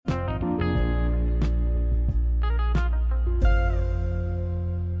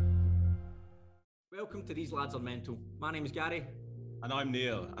Welcome to These Lads Are Mental. My name is Gary. And I'm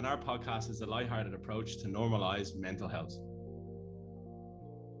Neil, and our podcast is a lighthearted approach to normalise mental health.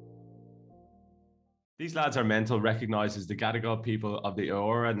 These Lads Are Mental recognises the Gadigal people of the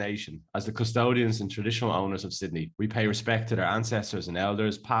Eora Nation as the custodians and traditional owners of Sydney. We pay respect to their ancestors and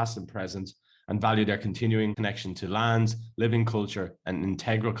elders, past and present, and value their continuing connection to lands, living culture, and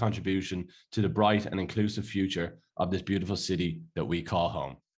integral contribution to the bright and inclusive future of this beautiful city that we call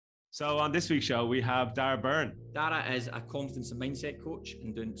home. So on this week's show, we have Dara Byrne. Dara is a confidence and mindset coach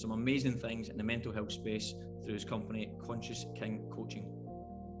and doing some amazing things in the mental health space through his company, Conscious King Coaching.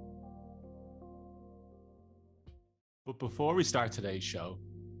 But before we start today's show,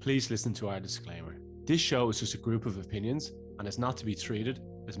 please listen to our disclaimer. This show is just a group of opinions and is not to be treated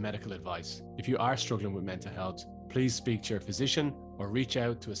as medical advice. If you are struggling with mental health, please speak to your physician or reach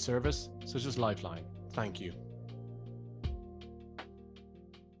out to a service such as Lifeline. Thank you.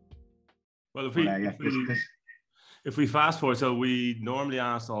 Well, if we fast forward, so we normally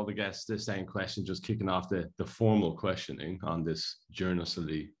ask all the guests the same question, just kicking off the formal questioning on this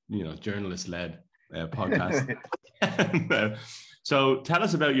journalist-led podcast. So tell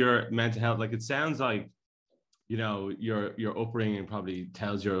us about your mental health. Like, it sounds like, you know, your upbringing probably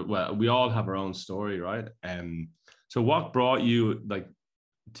tells we all have our own story, right? So what brought you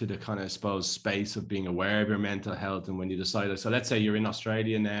to the kind of, I suppose, space of being aware of your mental health, and when you decided, so let's say you're in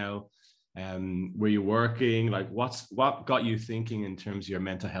Australia now, were you working? Like, what got you thinking in terms of your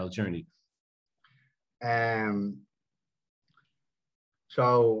mental health journey?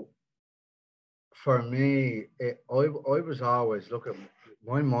 So for me, I was always looking.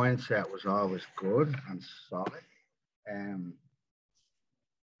 My mindset was always good and solid, and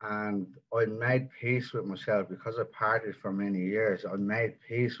I made peace with myself because I partied for many years. I made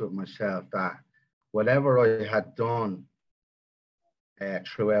peace with myself that whatever I had done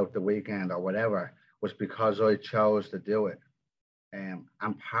throughout the weekend or whatever was because I chose to do it. And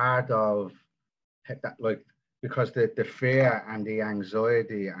part of that, like, because the fear and the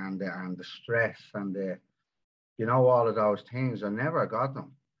anxiety and the stress and all of those things, I never got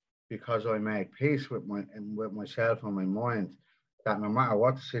them because I made peace with myself and my mind, that no matter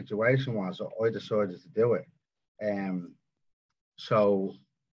what the situation was, I decided to do it. So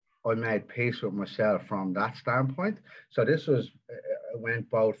I made peace with myself from that standpoint. So this was went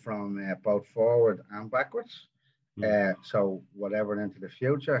both forward and backwards. So whatever into the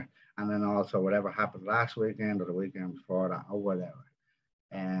future, and then also whatever happened last weekend or the weekend before that or whatever.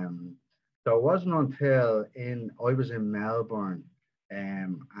 So it wasn't until I was in Melbourne,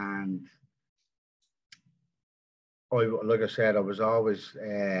 and like I said, I was always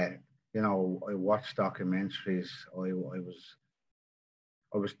I watched documentaries.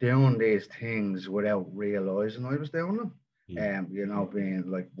 I was doing these things without realizing I was doing them. Being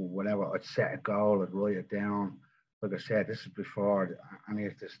like, whatever, I'd set a goal, I'd write it down. Like I said, this is before any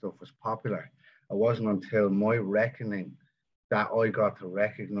of this stuff was popular. It wasn't until my reckoning that I got to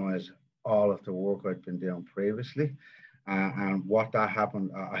recognize all of the work I'd been doing previously. And what that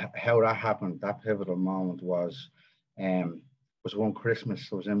happened, how that happened, that pivotal moment was one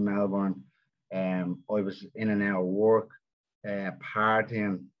Christmas. I was in Melbourne. I was in and out of work,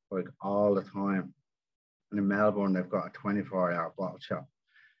 partying like all the time. And in Melbourne, they've got a 24-hour bottle shop.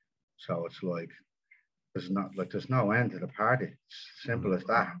 So it's like, there's no end to the party. It's simple as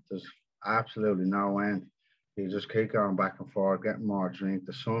that. There's absolutely no end. You just keep going back and forth, getting more drink.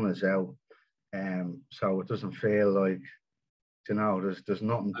 The sun is out. So it doesn't feel like, there's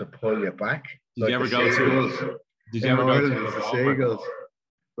nothing to pull you back. Did you ever go to the Seagulls?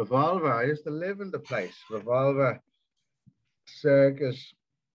 Revolver. I used to live in the place. Revolver, Circus.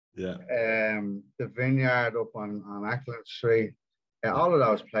 Yeah. The Vineyard up on Ackland Street. All of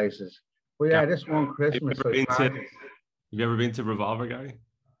those places. Well, yeah, this one Christmas. Have you ever been to Revolver, Gary?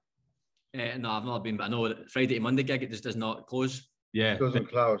 No, I've not been, but I know that Friday to Monday gig, it just does not close. Yeah, it doesn't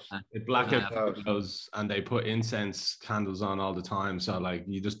close. They black out windows and they put incense candles on all the time. So like,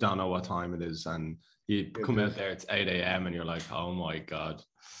 you just don't know what time it is, and you come out there, it's 8 a.m. and you're like, oh my God.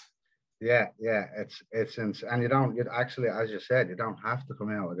 Yeah, it's and you actually, as you said, you don't have to come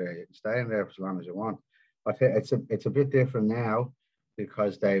out there. You can stay in there for as long as you want. I think it's a bit different now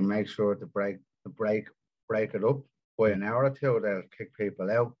because they make sure to break it up by an hour or two. They'll kick people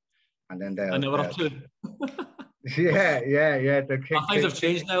out, and then they'll. An hour or two. Yeah. Things have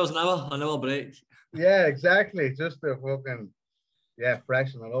changed now. It's an hour break. Yeah, exactly. Just to fucking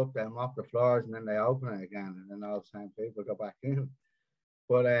freshen it up, then mop the floors, and then they open it again, and then all the same people go back in.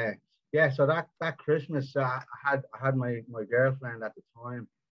 But so that Christmas, I had my girlfriend at the time.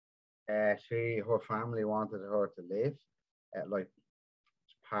 Her family wanted her to live, like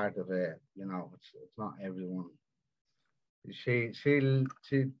part of it. You know, it's not everyone. She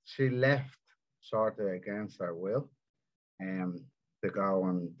left sort of against her will, um, to go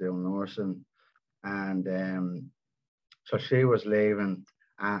and do nursing, and so she was leaving,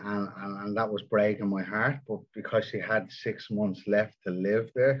 and that was breaking my heart. But because she had 6 months left to live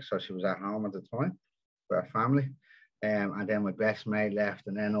there, so she was at home at the time with her family. And then my best mate left,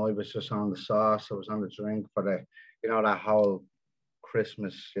 and then I was just on the sauce. I was on the drink for the, that whole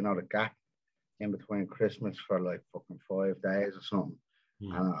Christmas, the gap in between Christmas for like fucking 5 days or something.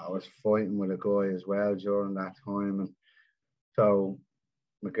 And I was fighting with a guy as well during that time. And so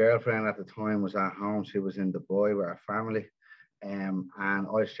my girlfriend at the time was at home. She was in Dubai with her family. And I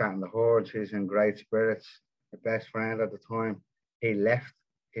was chatting to her, and she's in great spirits. My best friend at the time, he left.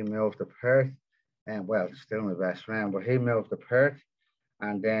 He moved to Perth. And well, still my best friend, but he moved to Perth.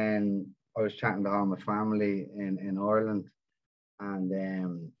 And then I was chatting to all my family in Ireland. And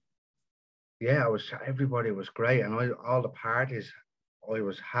yeah, everybody was great. And all the parties I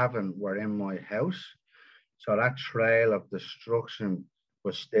was having were in my house. So that trail of destruction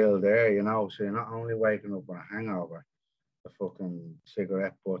was still there, So you're not only waking up with a hangover, the fucking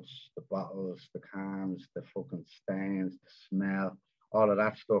cigarette butts, the bottles, the cans, the fucking stains, the smell, all of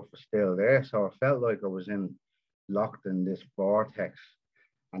that stuff was still there. So I felt like I was locked in this vortex.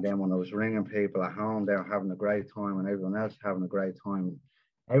 And then when I was ringing people at home, they were having a great time, and everyone else having a great time.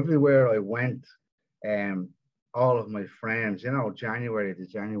 Everywhere I went, all of my friends, January, the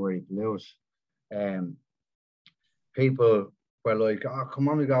January blues, people were like, oh, come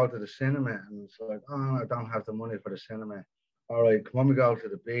on, we go to the cinema. And it's like, oh, I don't have the money for the cinema. All right, come on, we go to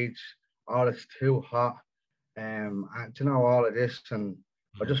the beach. Oh, it's too hot. And all of this. And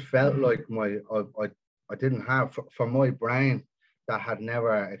I just felt like I didn't have, for my brain that had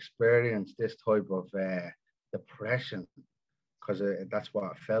never experienced this type of depression, because that's what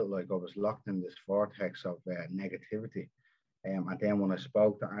I felt like. I was locked in this vortex of negativity. And then when I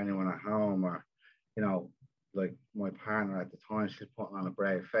spoke to anyone at home, or, like my partner at the time, she's putting on a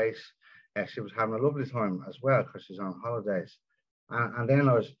brave face. She was having a lovely time as well because she's on holidays. And then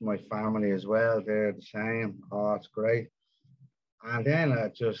I was my family as well. They're the same. Oh, it's great. And then I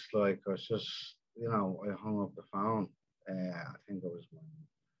was just, I hung up the phone. I think it was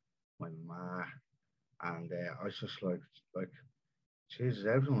my ma. And I was just like, Jesus,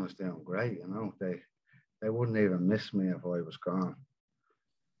 everyone was doing great, They wouldn't even miss me if I was gone.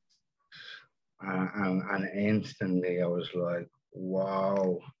 And instantly I was like,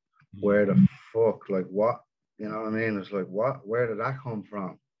 wow, where the fuck, like what? You know what I mean? It's like, what? Where did that come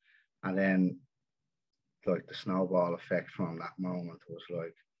from? And then, like, the snowball effect from that moment was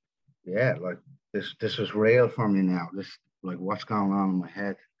like, yeah, like this is real for me now. This, like, what's going on in my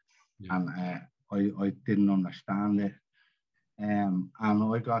head? Yeah. And I didn't understand it. And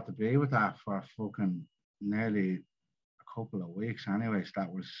I got to be with that for fucking nearly a couple of weeks. Anyways,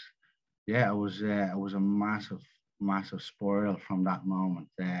 that was, yeah, it was a massive, massive spoil from that moment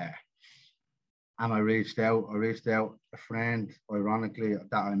there. And I reached out a friend, ironically,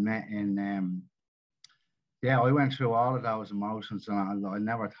 that I met in, I went through all of those emotions, and I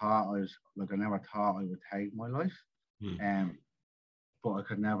never thought I would take my life. But I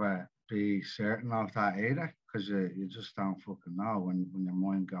could never be certain of that either, because you just don't fucking know when your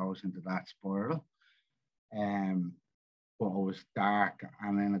mind goes into that spiral. But it was dark,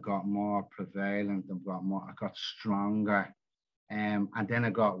 and then it got more prevalent, I got stronger. And then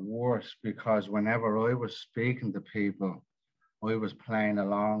it got worse, because whenever I was speaking to people, I was playing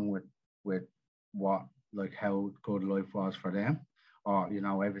along with what, like, how good life was for them, or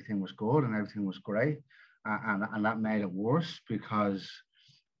everything was good and everything was great, and that made it worse, because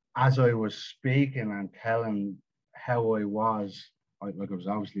as I was speaking and telling how I was, I was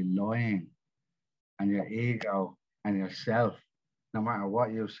obviously lying, and your ego and yourself, no matter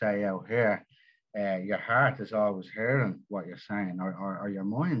what you say out here, your heart is always hearing what you're saying, or your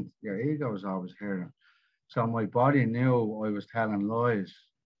mind, your ego is always hearing. So my body knew I was telling lies.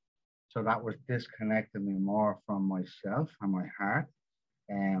 So that was disconnecting me more from myself and my heart.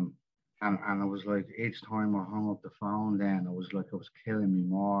 And it was like each time I hung up the phone, then it was like it was killing me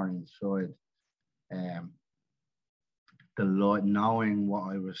more inside. The lie, knowing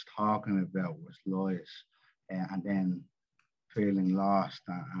what I was talking about was lies, and then feeling lost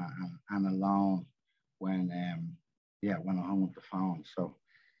and alone when when I hung up the phone. So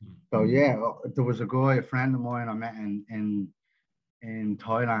yeah, there was a friend of mine I met in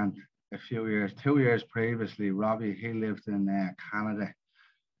Thailand a few years, 2 years previously. Robbie, he lived in Canada,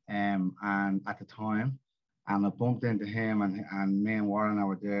 and at the time, and I bumped into him, and me and Warren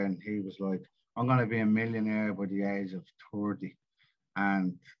were there, and he was like, I'm going to be a millionaire by the age of 30.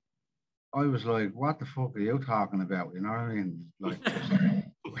 And I was like, what the fuck are you talking about? You know what I mean? Like,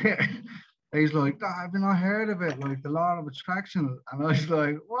 he's like, have you not heard of it? Like the law of attraction. And I was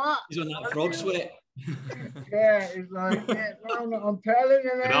like, what? He's on that frog sweat. Yeah, he's like, yeah, no, I'm telling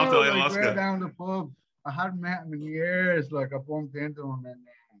you Get off the now. Like, we're ayahuasca. down the pub. I hadn't met him in years. Like, I bumped into him in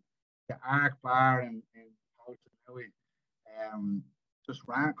the Arc Bar in Portobello. Just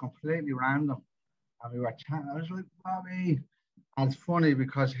completely random. And we were chatting. I was like, Bobby. And it's funny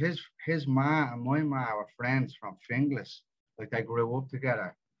because his ma and my ma were friends from Finglas. Like they grew up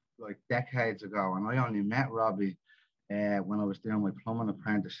together like decades ago. And I only met Robbie when I was doing my plumbing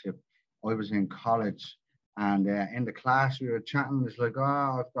apprenticeship. I was in college and in the class we were chatting. It's like,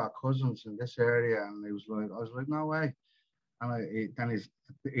 oh, I've got cousins in this area. And he was like, I was like, no way. And then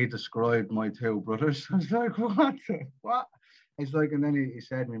he described my two brothers. I was like, what? What? He's like, and then he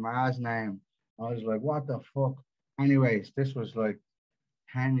said my ma's name. I was like, what the fuck? Anyways, this was like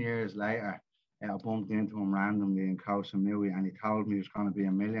 10 years later. I bumped into him randomly in Koh Samui and he told me he was going to be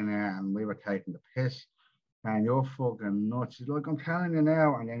a millionaire and we were taking the piss. And you're fucking nuts. He's like, I'm telling you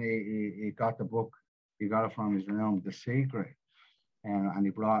now. And then he got the book. He got it from his room, The Secret. And he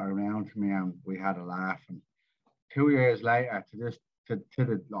brought it around to me and we had a laugh. And 2 years later,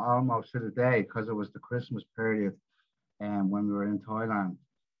 almost to the day, because it was the Christmas period, and when we were in Thailand,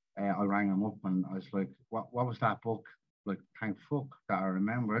 I rang him up and I was like, what was that book? Like, thank fuck that I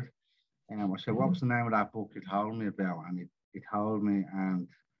remembered. And I said, what was the name of that book you told me about? And he told me, and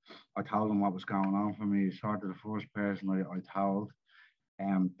I told him what was going on for me. He's sort of the first person I told.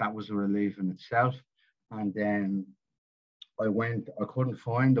 And that was a relief in itself. And then I couldn't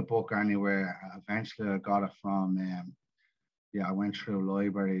find the book anywhere. Eventually I got it from, I went through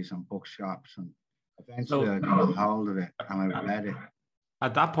libraries and bookshops and eventually I got a hold of it and I read it.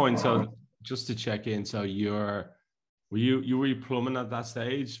 At that point, so just to check in, so were you plumbing at that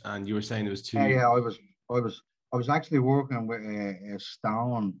stage, and you were saying it was too? Yeah, I was actually working with a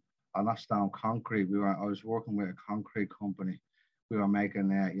stone, or not stone, concrete. I was working with a concrete company. We were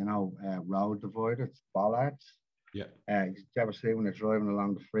making road dividers, bollards. Yeah. You ever see when they're driving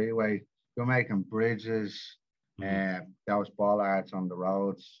along the freeway? We're making bridges. Those bollards on the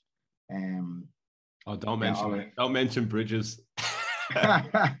roads. Don't mention bridges.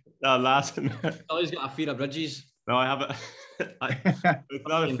 No, last. Oh, he's got a fear of bridges. No, I haven't. It's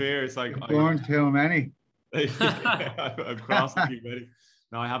not a fear. It's like born too many. I've crossed too many.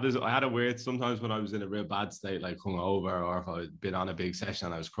 No, I have this. I had a weird. Sometimes when I was in a real bad state, like hungover, or if I'd been on a big session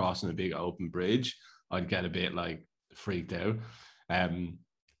and I was crossing a big open bridge, I'd get a bit like freaked out.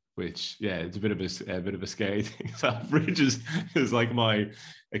 Which it's a bit of a scary thing. So bridges is like my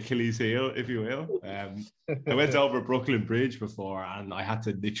Achilles heel, if you will. I went over Brooklyn Bridge before, and I had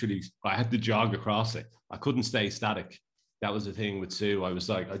to jog across it. I couldn't stay static. That was the thing with Sue. I was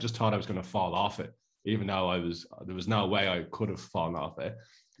like, I just thought I was going to fall off it, even though there was no way I could have fallen off it.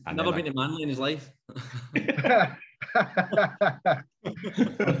 And never been to Manly in his life.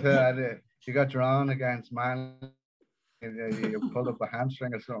 You got drawn against Manly. You pulled up a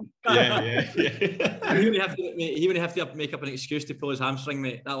hamstring or something. Yeah. He would have to make up an excuse to pull his hamstring,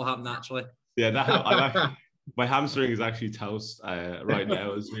 mate. That'll happen naturally. Yeah, my hamstring is actually toast right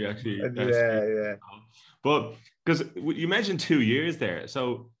now as we actually. Yeah. But because you mentioned 2 years there,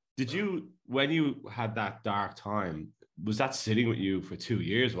 so did you, when you had that dark time, was that sitting with you for 2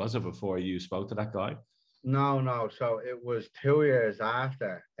 years? Was it before you spoke to that guy? No. So it was 2 years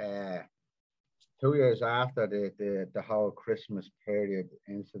after. 2 years after the whole Christmas period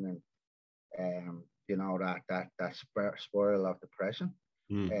incident, that spiral of depression,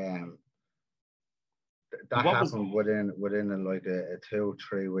 that happened within like a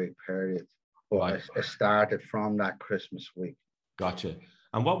 2-3 week period. But right. It started from that Christmas week. Gotcha.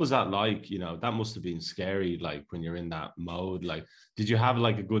 And what was that like? That must have been scary, like when you're in that mode. Like, did you have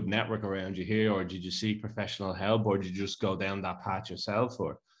like a good network around you here, or did you seek professional help, or did you just go down that path yourself?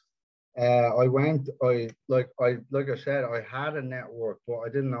 Or like I said, I had a network, but I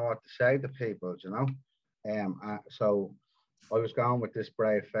didn't know what to say to people, so I was going with this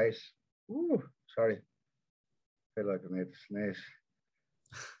brave face. Ooh, sorry. I feel like I need to sneeze.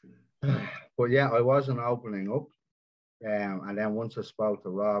 But yeah, I wasn't opening up. And then once I spoke to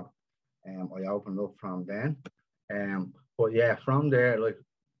Rob, I opened up from then. But yeah, from there, like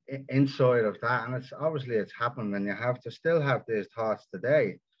inside of that, and it's happened, and you have to still have these thoughts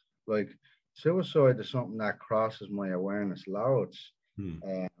today. Like suicide is something that crosses my awareness loads.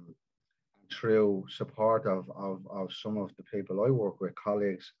 Through support of some of the people I work with,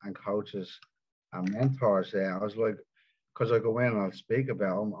 colleagues and coaches and mentors. I was like, because I go in and I'll speak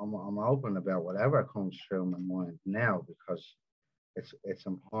about, I'm open about whatever comes through my mind now, because it's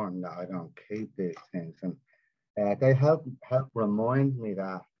important that I don't keep these things, and they help remind me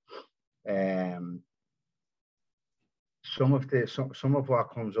that um, some of what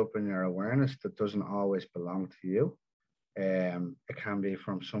comes up in your awareness that doesn't always belong to you. It can be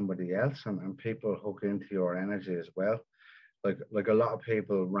from somebody else, and people hook into your energy as well. Like a lot of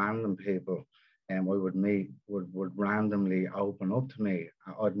people, random people, and we would meet would randomly open up to me.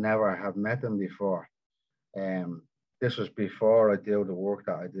 I'd never have met them before. Um, this was before I do the work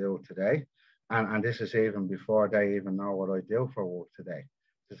that I do today, and this is even before they even know what I do for work today.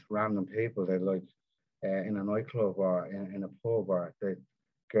 Just random people. They like in a nightclub or in a pub, or the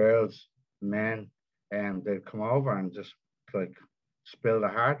girls, men, and they'd come over and just like spill the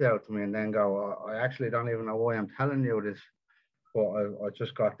heart out to me, and then go, "Oh, I actually don't even know why I'm telling you this, but I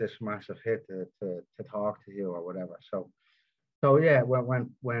just got this massive hit to talk to you or whatever." So yeah,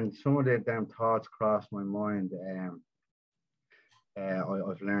 when some of them thoughts cross my mind,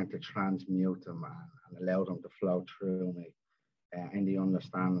 I've learned to transmute them and allow them to flow through me, in the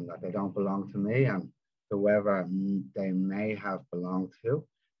understanding that they don't belong to me, and whoever they may have belonged to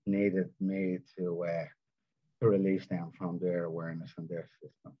needed me to release them from their awareness and their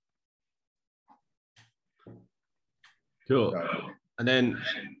system. Cool. So, And then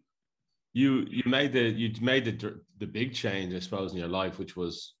you made the big change, I suppose, in your life, which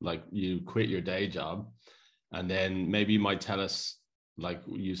was like you quit your day job, and then maybe you might tell us like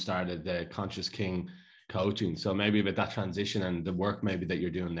you started the Conscious King coaching. So maybe about that transition and the work maybe that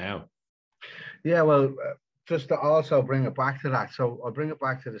you're doing now. yeah, well, just to also bring it back to that. So I'll bring it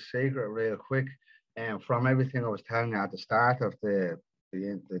back to the secret real quick. And from everything I was telling you at the start of the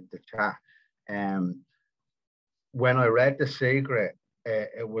chat, um, when I read The Secret,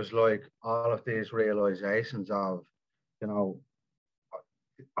 it was like all of these realizations of, you know,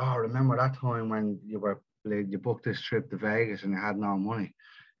 oh, remember that time when you booked this trip to Vegas and you had no money.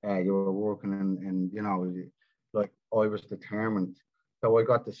 You were working in, you know, like I was determined. So I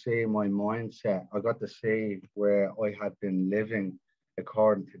got to see my mindset. I got to see where I had been living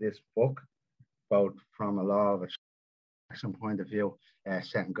according to this book, both from a law of attraction point of view,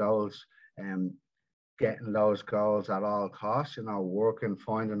 setting goals, and getting those goals at all costs, you know, working,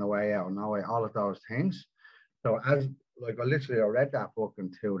 finding a way out, no way, all of those things. So as like I read that book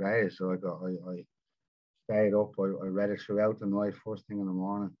in 2 days. So I stayed up, I read it throughout the night, first thing in the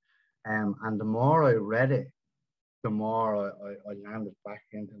morning. And the more I read it, the more I landed back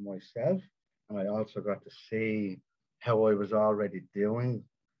into myself. And I also got to see how I was already doing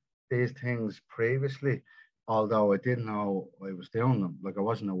these things previously, although I didn't know I was doing them. Like I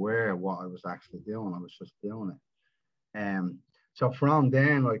wasn't aware of what I was actually doing. I was just doing it. So from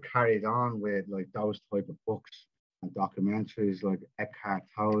then I carried on with like those type of books and documentaries like Eckhart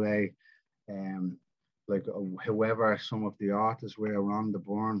Tolle, like whoever some of the authors were around the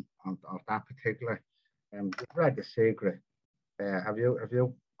born of that particular. Read The Secret. Have you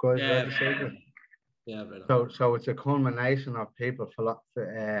guys read The Secret? Yeah, I've read it. So it's a culmination of people,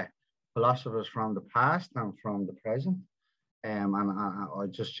 philosophers from the past and from the present. And I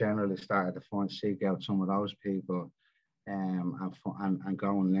just generally started to seek out some of those people, and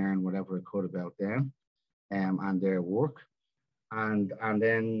go and learn whatever I could about them, and their work. And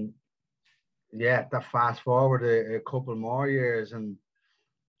then, yeah, that fast forward a couple more years, and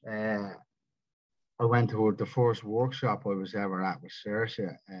I went to the first workshop I was ever at with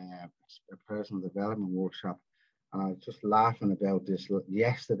Saoirse, a personal development workshop. And I was just laughing about this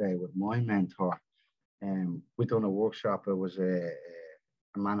yesterday with my mentor. We done a workshop. It was a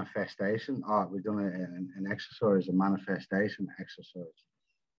manifestation. We done an exercise, a manifestation exercise.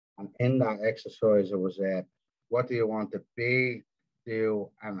 And in that exercise, it was what do you want to be,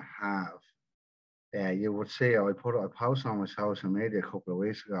 do, and have? You would see, I put a post on my social media a couple of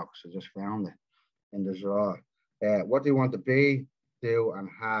weeks ago because I just found it in the drawer. What do you want to be, do, and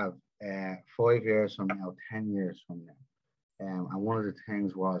have 5 years from now, 10 years from now? And one of the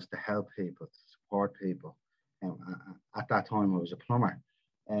things was to help people, to support people. At that time, I was a plumber.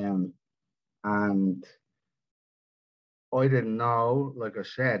 And I didn't know, like I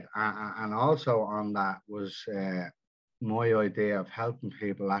said, and also on that was my idea of helping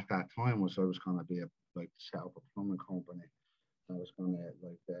people at that time was I was going to be set up a plumbing company. I was going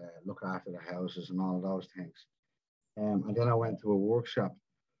to look after the houses and all of those things. And then I went to a workshop,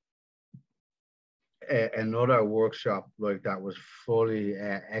 another workshop like that was fully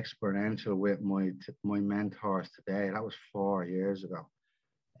experiential with my mentors today. That was 4 years ago.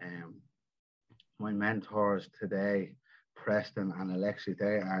 My mentors today, Preston and Alexi,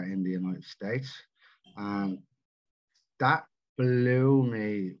 they are in the United States, and that blew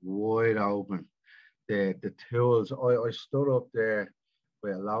me wide open. the tools. I stood up there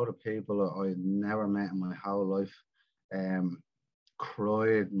with a lot of people I'd never met in my whole life.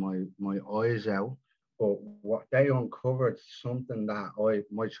 Cried my eyes out. But what they uncovered something that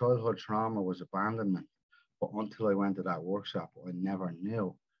my childhood trauma was abandonment. But until I went to that workshop, I never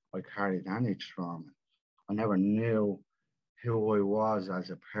knew I carried any trauma. I never knew who I was as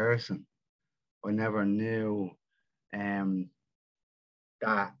a person. I never knew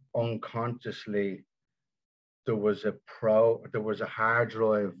that unconsciously there was a hard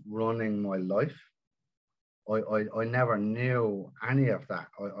drive running my life. I never knew any of that.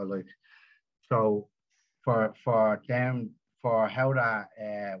 I like so for how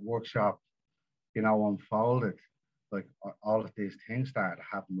that workshop, unfolded, like all of these things started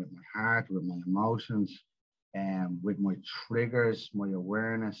happening with my heart, with my emotions, and with my triggers, my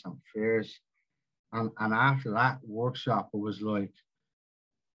awareness and fears. And after that workshop, it was like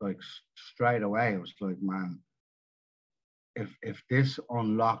straight away, it was like, man, if this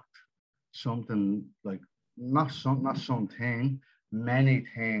unlocked something, like not something, many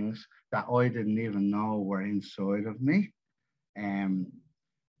things that I didn't even know were inside of me. And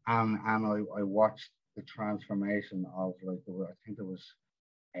I watched the transformation of, like, I think there was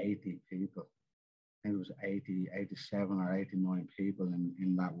 80 people. I think it was 80, 87 or 89 people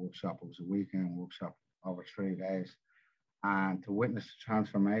in that workshop. It was a weekend workshop over 3 days. And to witness the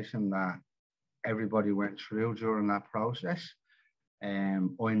transformation that everybody went through during that process,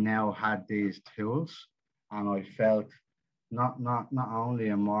 I now had these tools, and I felt not only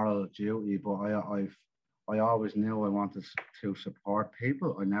a moral duty, but I always knew I wanted to support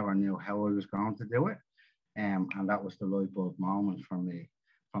people. I never knew how I was going to do it, and that was the light bulb moment for me.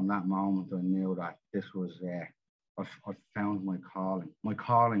 From that moment, I knew that this was I found my calling. My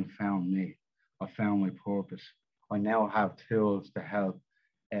calling found me. I found my purpose. I now have tools to help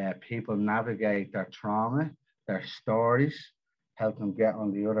people navigate their trauma, their stories, help them get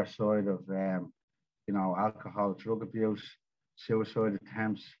on the other side of alcohol, drug abuse, suicide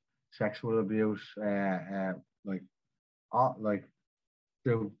attempts, sexual abuse, like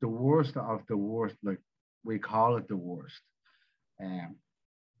the worst of the worst. Like, we call it the worst,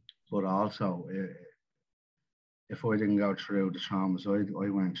 but also if I didn't go through the traumas I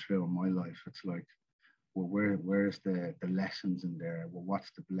went through in my life, it's like, well, where's the lessons in there? Well,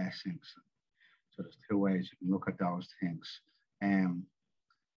 what's the blessings? So there's two ways you can look at those things.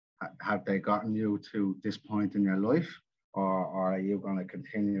 Have they gotten you to this point in your life, or are you going to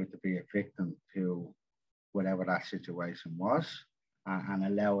continue to be a victim to whatever that situation was, and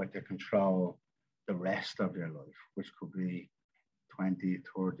allow it to control the rest of your life, which could be 20,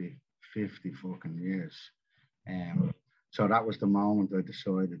 30, 50 fucking years. So that was the moment I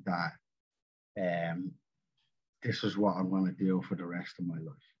decided that this is what I'm going to do for the rest of my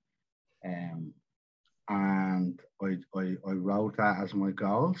life. And I wrote that as my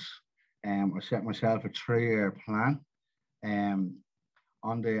goals. I set myself a 3-year plan. I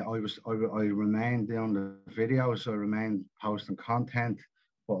remained doing the videos, I remained posting content,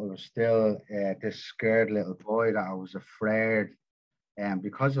 but I was still this scared little boy that I was afraid. And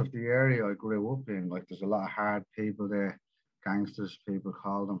because of the area I grew up in, like, there's a lot of hard people there, gangsters, people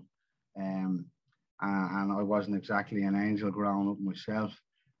call them. And I wasn't exactly an angel growing up myself.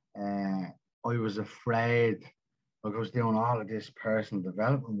 I was afraid, like, I was doing all of this personal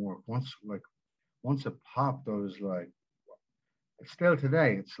development work. Once it popped, I was like, still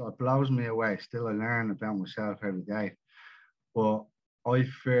today, it blows me away. Still, I learn about myself every day. But I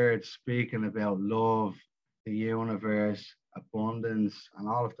feared speaking about love, the universe, abundance, and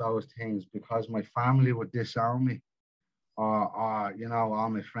all of those things because my family would disown me. Or all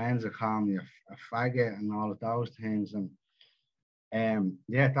my friends would call me a faggot and all of those things. And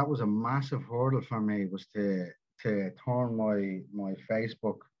that was a massive hurdle for me, was to turn my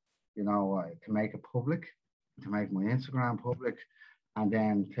Facebook, to make it public, to make my Instagram public, and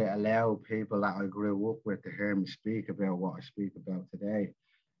then to allow people that I grew up with to hear me speak about what I speak about today.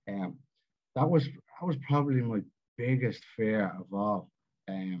 That was probably my biggest fear of all.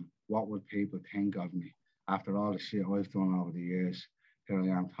 What would people think of me after all the shit I've done over the years? Here I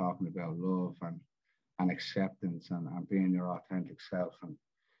am talking about love and acceptance and being your authentic self. And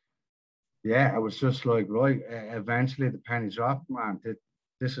I was just like, right, eventually the penny dropped, man.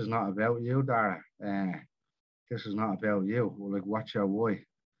 This is not about you, Dara. This is not about you. Like, what's your why?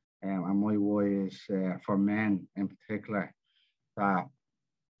 And my why is for men in particular that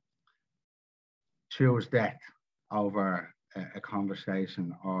choose death over a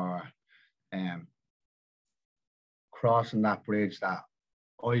conversation, or crossing that bridge that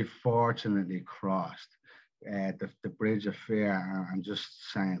I fortunately crossed, the bridge of fear, and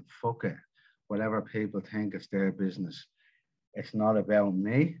just saying, fuck it. whatever people think, it's their business. It's not about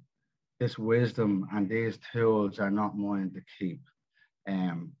me. This wisdom and these tools are not mine to keep.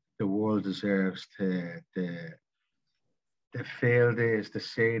 The world deserves to feel these, to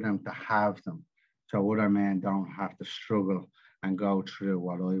see them, to have them, so other men don't have to struggle and go through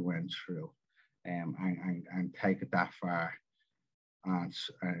what I went through, and take it that far, and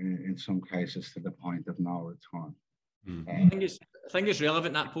in some cases to the point of no return. I think it's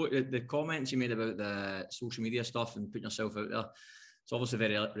relevant, that the comments you made about the social media stuff and putting yourself out there. It's obviously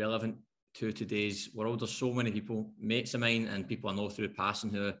very relevant to today's world. There's so many people, mates of mine and people I know through passing,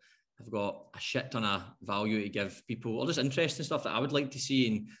 who have got a shit ton of value to give people, or just interesting stuff that I would like to see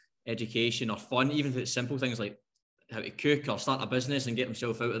in education or fun, even if it's simple things like how to cook or start a business and get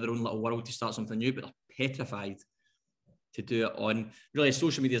themselves out of their own little world to start something new, but they're petrified to do it on. Really,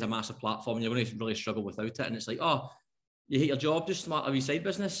 social media is a massive platform and you're going to really struggle without it. And it's like, oh, you hate your job, just start a wee side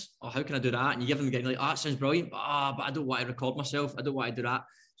business. Oh, how can I do that? And you give them getting like, oh, that sounds brilliant, but I don't want to record myself. I don't want to do that.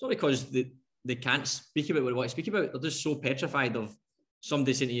 It's not because they can't speak about what they want to speak about. They're just so petrified of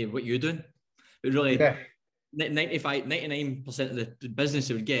somebody saying to you what you're doing. But really, 99% of the business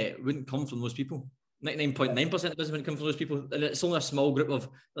they would get wouldn't come from those people. 99.9% of the business wouldn't come from those people. And it's only a small group of,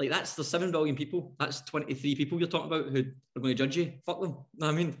 like, that's the 7 billion people. That's 23 people you're talking about who are going to judge you. Fuck them. You know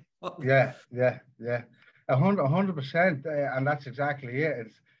what I mean? Yeah. 100%. And that's exactly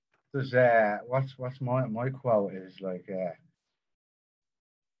it. There's what's my quote is like,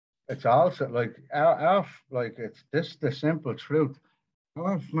 it's also like our like, it's this the simple truth.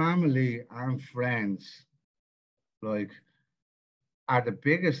 Our family and friends, like, are the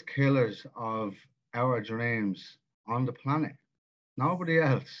biggest killers of our dreams on the planet. Nobody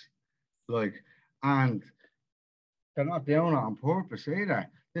else. Like, and they're not doing it on purpose either.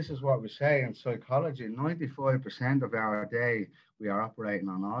 This is what we say in psychology. 95% of our day we are operating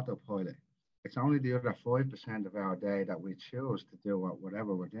on autopilot. It's only the other 5% of our day that we choose to do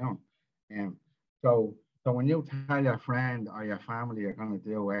whatever we're doing. So when you tell your friend or your family you're going to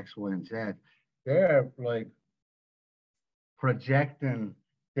do X, Y, and Z, they're like projecting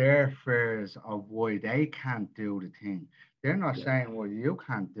their fears of why they can't do the thing. They're not saying, well, you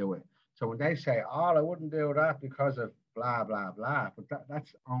can't do it. So when they say, oh, I wouldn't do that because of blah, blah, blah, but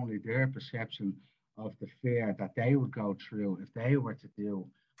that's only their perception of the fear that they would go through if they were to do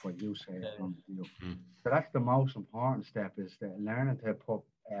what you say is going to do. So that's the most important step, is that learning to put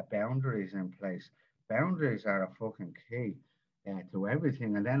boundaries in place. Boundaries are a fucking key to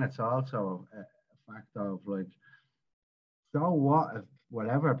everything. And then it's also a fact of like, so what if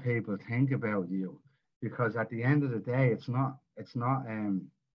whatever people think about you? Because at the end of the day, it's none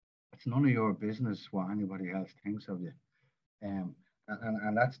of your business what anybody else thinks of you. And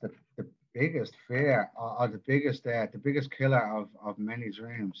that's the biggest fear, or the biggest killer of many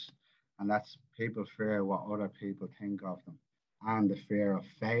dreams. And that's people fear what other people think of them, and the fear of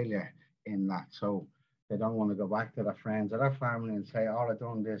failure in that. So they don't want to go back to their friends or their family and say, oh, I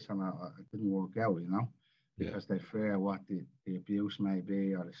done this and it didn't work out, you know, because they fear what the abuse may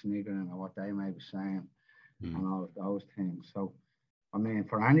be, or the sniggering, or what they may be saying, and all of those things. So, I mean,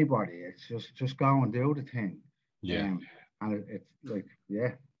 for anybody, it's just go and do the thing. Yeah. And it's like,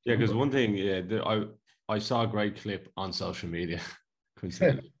 yeah. Yeah, because one thing, I saw a great clip on social media,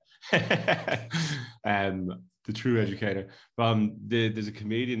 coincidentally. The True Educator. There's a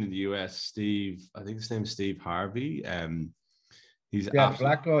comedian in the US, Steve, I think his name is Steve Harvey. He's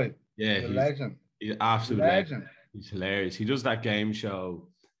black guy. Yeah, he's a legend. He's absolute legend. He's hilarious. He does that game show.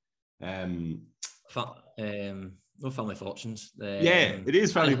 No Family Fortunes. It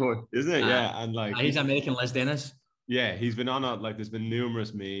is Family Fortunes, isn't it? And like he's American Les Dennis. Yeah, he's been on it. Like, there's been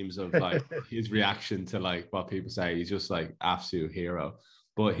numerous memes of like his reaction to like what people say. He's just like absolute hero.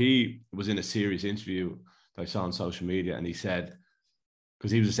 But he was in a serious interview that I saw on social media, and he said,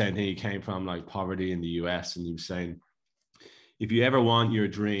 because he was the same thing, he came from like poverty in the US, and he was saying, if you ever want your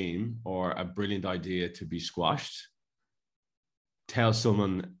dream or a brilliant idea to be squashed, tell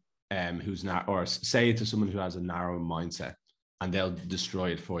someone or say it to someone who has a narrow mindset, and they'll destroy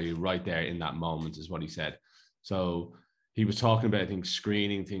it for you right there in that moment, is what he said. So he was talking about, I think,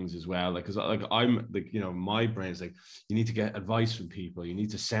 screening things as well. Like, because like I'm like, you know, my brain's like, you need to get advice from people. You need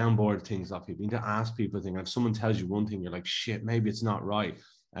to soundboard things off people. You need to ask people things. If someone tells you one thing, you're like, shit, maybe it's not right.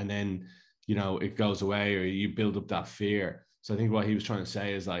 And then, you know, it goes away, or you build up that fear. So I think what he was trying to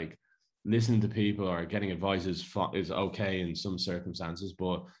say is like, listening to people or getting advice is okay in some circumstances,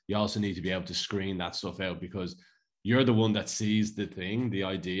 but you also need to be able to screen that stuff out, because you're the one that sees the thing, the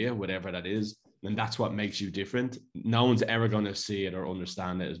idea, whatever that is. And that's what makes you different. No one's ever going to see it or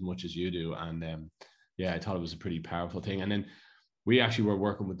understand it as much as you do. And I thought it was a pretty powerful thing. And then we actually were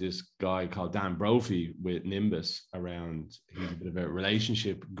working with this guy called Dan Brophy with Nimbus around. He's a bit of a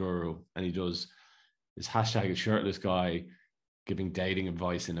relationship guru, and he does this hashtag shirtless guy giving dating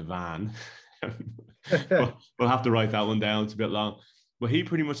advice in a van. We'll have to write that one down. It's a bit long, but he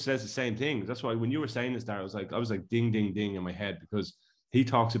pretty much says the same thing. That's why when you were saying this, Darren, I was like ding, ding, ding in my head, because he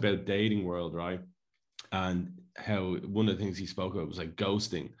talks about dating world, right? And how one of the things he spoke about was like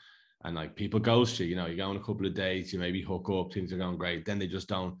ghosting, and like people ghost you. You know, you go on a couple of dates, you maybe hook up, things are going great, then they just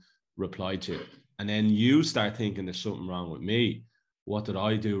don't reply to you, and then you start thinking there's something wrong with me. What did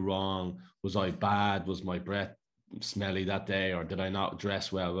I do wrong? Was I bad? Was my breath smelly that day, or did I not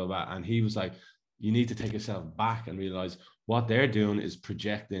dress well? Blah, blah. And he was like, you need to take yourself back and realize what they're doing is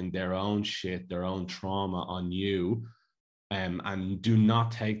projecting their own shit, their own trauma on you. And do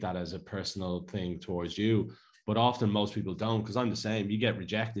not take that as a personal thing towards you. But often most people don't, because I'm the same. You get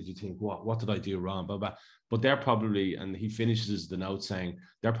rejected, you think, what did I do wrong? Blah, blah. But they're probably, and he finishes the note saying,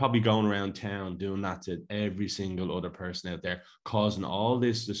 they're probably going around town doing that to every single other person out there, causing all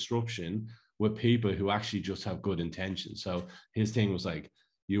this disruption with people who actually just have good intentions. So his thing was like,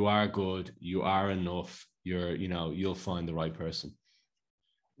 you are good, you are enough, you'll find the right person.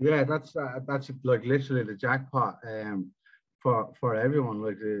 Yeah, that's like literally the jackpot for everyone.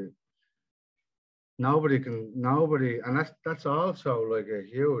 Like nobody, and that's also like a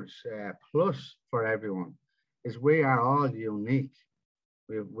huge plus for everyone, is we are all unique.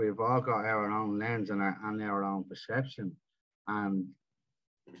 We've all got our own lens and our own perception. And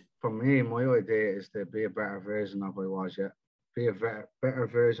for me, my idea is to be a better version of who I was yet. Be a better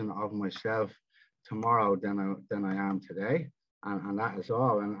version of myself tomorrow than I am today, and that is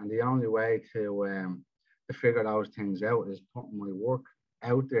all. And the only way to figure those things out is putting my work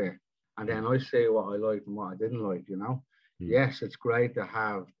out there, and then I say what I liked and what I didn't like. Yes, it's great to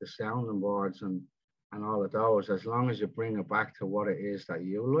have the sounding boards and all of those, as long as you bring it back to what it is that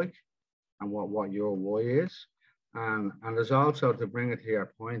you like and what your why is. And there's also, to bring it to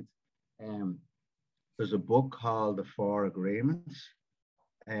your point, there's a book called The Four Agreements.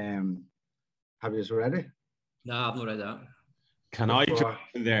 Have you read it? No, I've not read that. Can I jump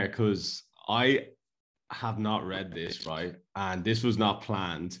in there? Because I have not read this, right? And this was not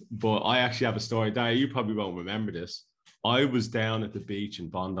planned, but I actually have a story. Dara, you probably won't remember this. I was down at the beach in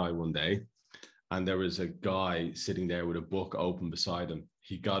Bondi one day, and there was a guy sitting there with a book open beside him.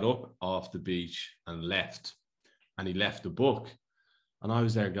 He got up off the beach and left, and he left the book. And I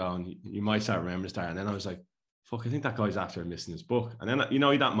was there going, you might start remembering this, Dara. And then I was like, fuck, I think that guy's after missing his book. And then, that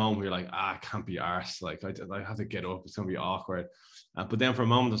moment where you're like, I can't be arsed. Like, I have to get up. It's going to be awkward. But then for a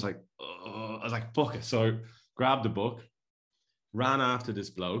moment, I was like, fuck it. So I grabbed the book, ran after this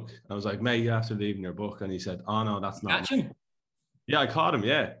bloke. I was like, mate, you have to leave in your book. And he said, oh, no, that's not. Catch him? Yeah, I caught him,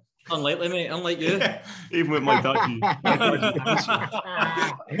 yeah. Unlikely, mate. Unlike you. Yeah, even with my dodgy.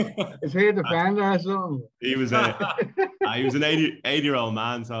 Is he a defender or something? He was an 80-year-old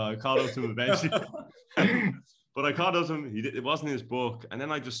man, so I caught up to him eventually. But I caught up to him. It wasn't his book. And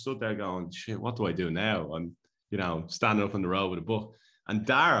then I just stood there going, shit, what do I do now? I'm, standing up on the road with a book. And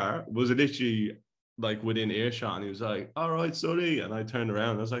Dara was literally like within earshot, and he was like, all right, Sonny. And I turned around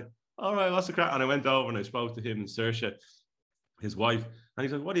and I was like, all right, what's the crack? And I went over and I spoke to him and Saoirse, his wife. And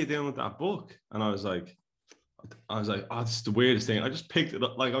he's like, what are you doing with that book? And I was like, oh, this is the weirdest thing. I just picked it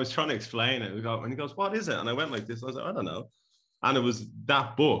up. Like I was trying to explain it. And he goes, what is it? And I went like this. I was like, I don't know. And it was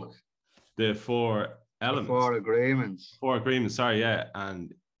that book, The Four Elements. Four Agreements. Four Agreements, sorry, yeah.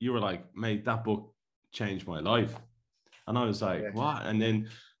 And you were like, mate, that book changed my life. And I was like, what? And then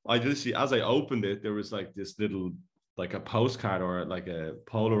I just see, as I opened it, there was like this little, like a postcard or like a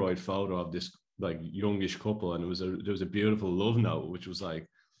Polaroid photo of this like youngish couple, and there was a beautiful love note, which was like,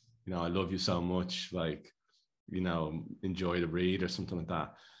 I love you so much, like, enjoy the read or something like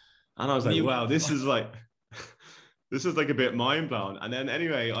that. And I was like, wow, this is like a bit mind blown. And then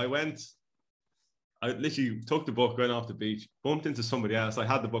anyway, I literally took the book, went off the beach, bumped into somebody else. I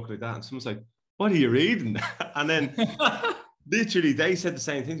had the book like that, and someone's like, what are you reading? And then literally they said the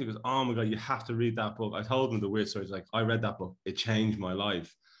same thing. He goes, oh my God, you have to read that book. I told them the weird story. It's like, I read that book. It changed my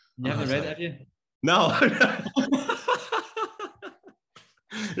life. You haven't read it, have you? No.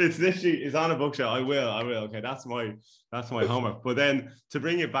 It's on a bookshelf. I will. Okay, that's my homework. But then to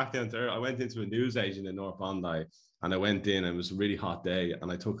bring it back down to earth, I went into a newsagent in North Bondi, and I went in, and it was a really hot day,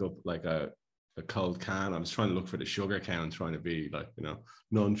 and I took up like a cold can. I was trying to look for the sugar can, trying to be like,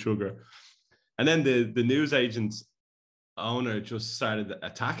 non-sugar. And then the newsagent's owner just started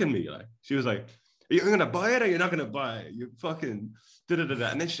attacking me. Like, she was like, are you going to buy it or you're not going to buy it? You fucking da-da-da-da.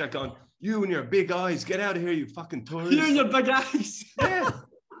 And then she started going, you and your big eyes, get out of here, you fucking tourist. You and your big eyes. Yeah.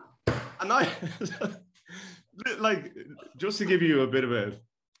 And like, just to give you a bit of a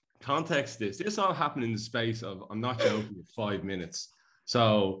context, this all happened in the space of, I'm not joking, 5 minutes.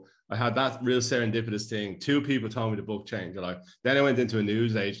 So I had that real serendipitous thing. 2 people told me the book changed. Then I went into a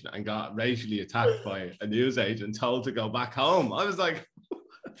news agent and got racially attacked by a news agent, told to go back home. I was like,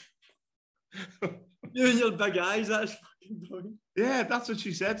 you and your big eyes, that's fucking brilliant. Yeah, that's what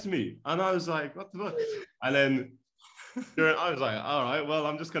she said to me. And I was like, what the fuck? And then I was like, all right, well,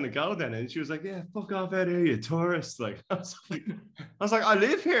 I'm just going to go then. And she was like, yeah, fuck off out of here, you tourist. Like, I was like, I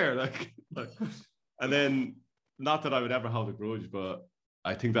live here. Like, and then, not that I would ever hold a grudge, but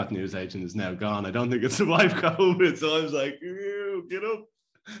I think that news agent is now gone. I don't think it survived COVID. So I was like, ew, get up.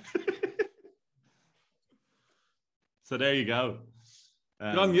 So there you go.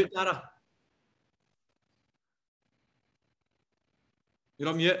 You're on mute, Dara. You're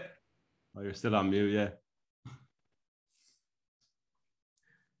on mute. Oh, you're still on mute, yeah.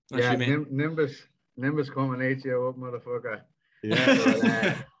 Yeah, Nimbus coming at you up, motherfucker.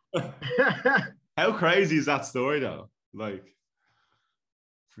 Yeah. How crazy is that story, though? Like,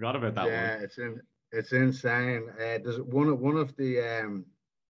 forgot about that one. Yeah, it's insane. There's one of the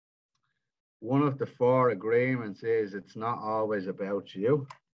 4 agreements is it's not always about you.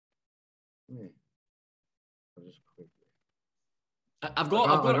 Yeah.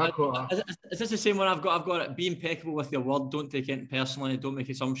 Is this the same one I've got? I've got it. Be impeccable with your word. Don't take it personally. Don't make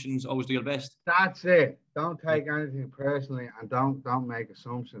assumptions. Always do your best. That's it. Don't take anything personally, and don't make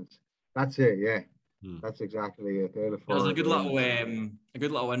assumptions. That's it. Yeah, that's exactly it. There's a good little one. If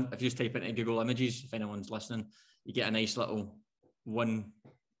you just type it into Google Images, if anyone's listening, you get a nice little one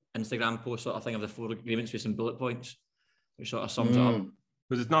Instagram post sort of thing of the 4 agreements with some bullet points, which sort of sums it up.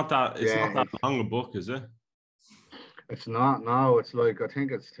 Because it's not that long a book, is it? It's not. No, it's like, I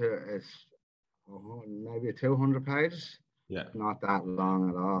think it's maybe 200 pages. Yeah, not that long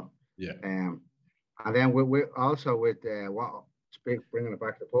at all. Yeah. And then we also with bringing it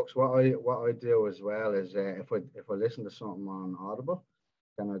back to books. What I do as well is if I listen to something on Audible,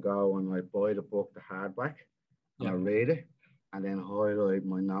 then I go and I buy the book, the hardback, and I read it, and then highlight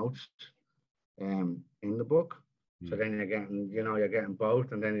my notes in the book. So then you're getting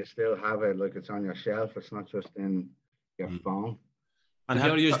both, and then you still have it like it's on your shelf. It's not just in your phone. And have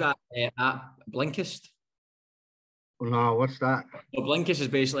you ever used that app, Blinkist? No, what's that? Well, Blinkist is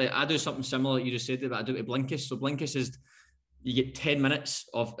basically, I do something similar like you just said, but I do it with Blinkist. So Blinkist is, you get 10 minutes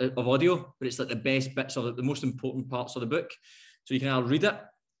of audio, but it's like the best bits of the most important parts of the book. So you can either read it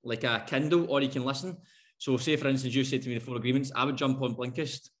like a Kindle, or you can listen. So say, for instance, you said to me the 4 agreements, I would jump on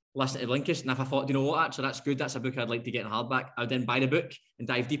Blinkist, listen to Blinkist, and if I thought, you know what, actually that's good, that's a book I'd like to get in hardback, I would then buy the book and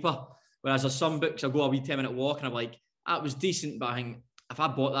dive deeper. Whereas there's some books, I'll go a wee 10-minute walk and I'm like, that was decent, but I think if I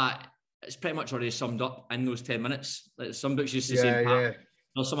bought that, it's pretty much already summed up in those 10 minutes. Like some books just the same part.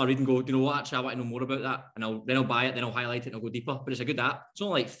 There's some I read and go, do you know what, actually I want to know more about that, and I'll buy it, then I'll highlight it and I'll go deeper. But it's a good app. It's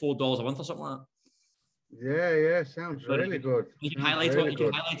only like $4 a month or something like that. Yeah, sounds really good. You can highlight it. You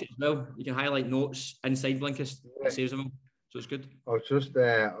can highlight it as well. You can highlight notes inside Blinkist. It saves them, so it's good. Oh, it's just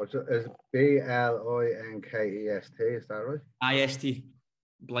is Blinkest, is that right? IST,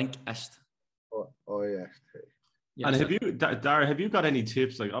 Blinkist. IST. Yeah, and Dara, have you got any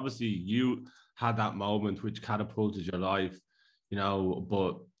tips? Like, obviously you had that moment which catapulted your life,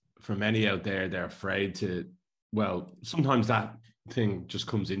 but for many out there, they're afraid to, well, sometimes that thing just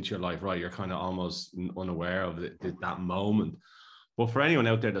comes into your life, right? You're kind of almost unaware of that moment. But for anyone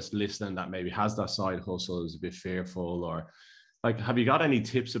out there that's listening that maybe has that side hustle, is a bit fearful, or like, have you got any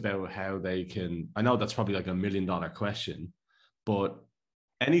tips about how they can, I know that's probably like $1 million question, but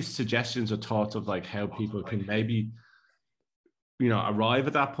any suggestions or thoughts of like how people can maybe, arrive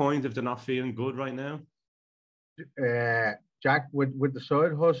at that point if they're not feeling good right now? Jack, with the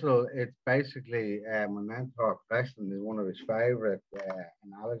side hustle, it's basically my mentor Preston is one of his favorite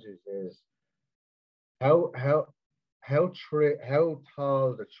analogies is how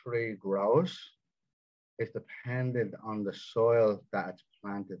tall the tree grows is dependent on the soil that it's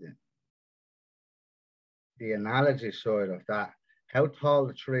planted in. The analogy side of that, how tall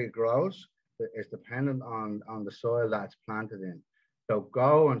the tree grows is dependent on the soil that it's planted in. So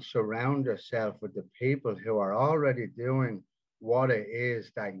go and surround yourself with the people who are already doing what it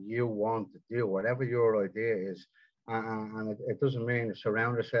is that you want to do, whatever your idea is. And it doesn't mean to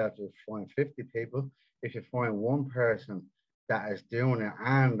surround yourself with 50 people. If you find one person that is doing it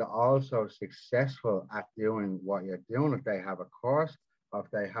and also successful at doing what you're doing, if they have a course or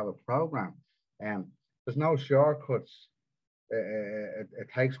if they have a program, there's no shortcuts. It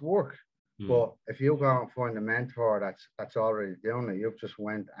takes work. But if you go and find a mentor that's already doing it, you've just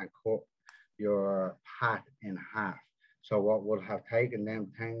went and cut your path in half. So what would have taken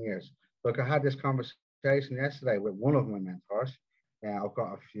them 10 years? Look, I had this conversation conversation yesterday with one of my mentors. I've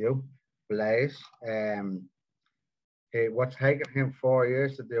got a few. Blaze. What's taken him 4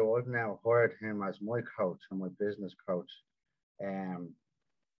 years to do, I've now hired him as my coach and my business coach.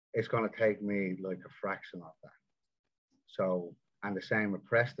 It's going to take me like a fraction of that. So, and the same with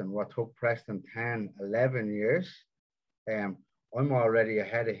Preston. What took Preston 10, 11 years, I'm already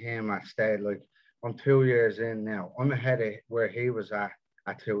ahead of him at stage. Like, I'm 2 years in now. I'm ahead of where he was at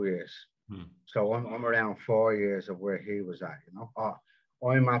 2 years. So I'm around 4 years of where he was at, you know.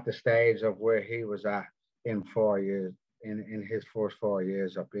 I'm at the stage of where he was at in 4 years, in his first 4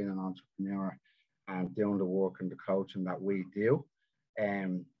 years of being an entrepreneur and doing the work and the coaching that we do.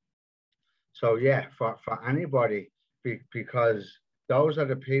 So yeah, for anybody, because those are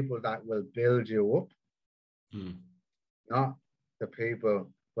the people that will build you up, not the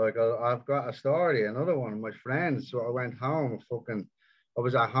people. Like, I've got a story, another one of my friends. So I went home, I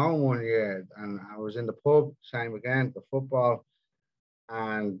was at home one year and I was in the pub, same again, the football,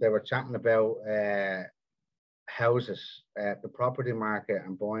 and they were chatting about houses, the property market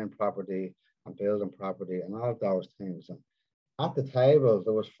and buying property and building property and all those things. And at the table,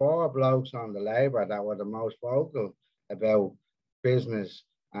 there was 4 blokes on the Labour that were the most vocal about business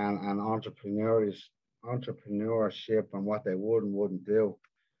and entrepreneurship and what they would and wouldn't do.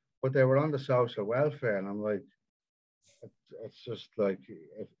 But they were on the social welfare, and I'm like, it's just like,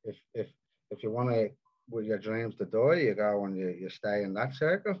 if you want to, with your dreams to die, you go and you stay in that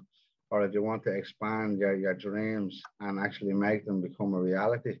circle. Or if you want to expand your dreams and actually make them become a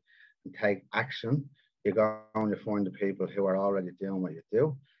reality and take action, you go and you find the people who are already doing what you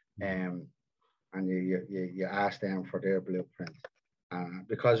do, and you ask them for their blueprint.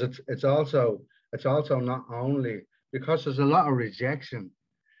 Because it's also not only because there's a lot of rejection.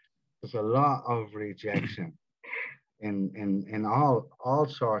 There's a lot of rejection in all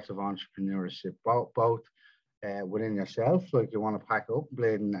sorts of entrepreneurship, both within yourself, like you want to pack up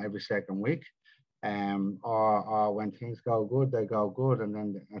bleeding every second week, or when things go good, they go good, and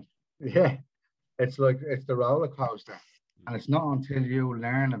then it's like it's the roller coaster, and it's not until you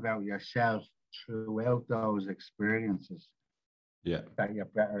learn about yourself throughout those experiences that you're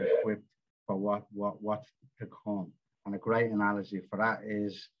better equipped for what's to come. And a great analogy for that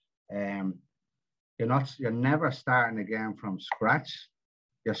is you're never starting again from scratch.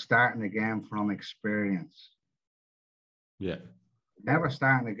 You're starting again from experience. Yeah. Never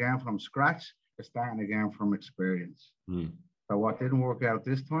starting again from scratch. You're starting again from experience. So what didn't work out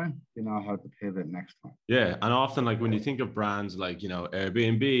this time, you know how to pivot next time. Yeah. And often, like, when you think of brands like, you know,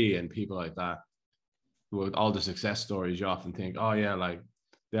 Airbnb and people like that, with all the success stories, you often think, oh yeah, like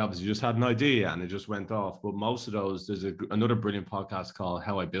they obviously just had an idea and it just went off. But most of those, there's another brilliant podcast called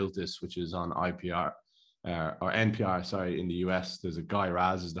How I Built This, which is on IPR or NPR, sorry, in the US. There's a Guy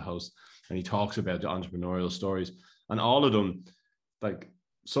Raz is the host, and he talks about the entrepreneurial stories. And all of them, like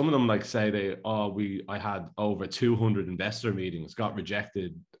some of them, like say I had over 200 investor meetings, got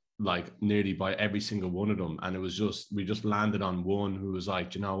rejected like nearly by every single one of them. And it was just, we just landed on one who was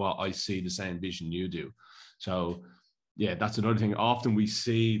like, you know what, I see the same vision you do. So yeah, that's another thing. Often we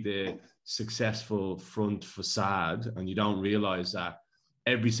see the successful front facade and you don't realize that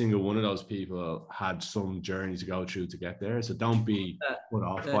every single one of those people had some journey to go through to get there. So don't be put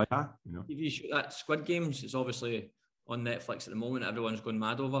off by that. You know, TV show, that Squid Games is obviously on Netflix at the moment. Everyone's going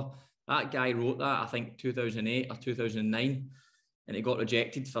mad over. That guy wrote that, I think 2008 or 2009, and it got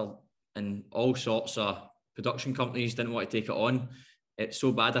rejected and all sorts of production companies didn't want to take it on. It's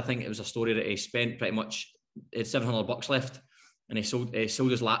so bad. I think it was a story that he spent pretty much, he had $700 left, and he sold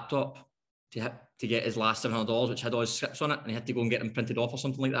his laptop to get his last $700, which had all his scripts on it, and he had to go and get them printed off or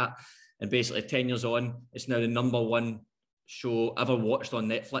something like that. And basically 10 years on, it's now the #1 show ever watched on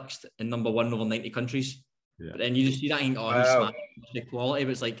Netflix and #1 in over 90 countries. Yeah. But then you just see that and think, oh, wow, the quality.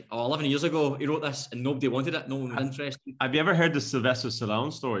 But it's like, 11 years ago, he wrote this and nobody wanted it. No one was interested. Have you ever heard the Sylvester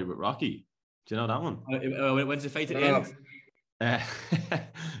Stallone story with Rocky? Do you know that one? When's the fight at the end?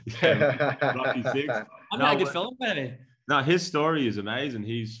 Rocky 6. I'm not a good film, maybe. No, his story is amazing.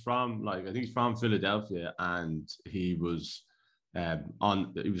 He's from, I think he's from Philadelphia, and he was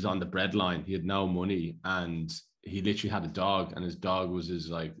on the bread line. He had no money, and he literally had a dog, and his dog was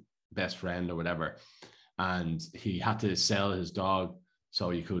his like best friend or whatever. And he had to sell his dog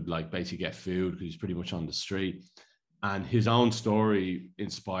so he could like basically get food because he's pretty much on the street. And his own story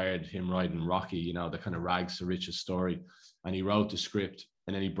inspired him writing Rocky, you know, the kind of rags to riches story. And he wrote the script,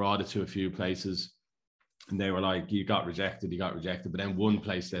 and then he brought it to a few places, and they were like, you got rejected. But then one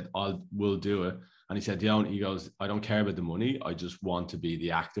place said, we'll do it. And he said, he goes, I don't care about the money. I just want to be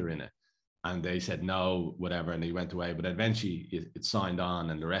the actor in it. And they said, no, whatever. And he went away. But eventually it signed on,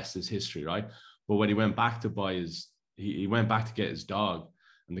 and the rest is history, right? But when he went back to buy he went back to get his dog,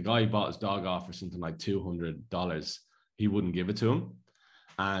 and the guy bought his dog off for something like $200. He wouldn't give it to him.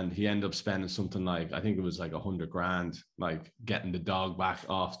 And he ended up spending something like, I think it was like $100,000, like getting the dog back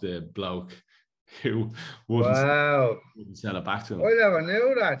off the bloke who wouldn't sell it back to him. I never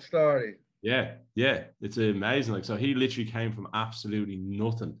knew that story. Yeah, it's amazing. Like, so he literally came from absolutely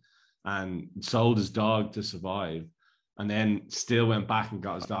nothing and sold his dog to survive, and then still went back and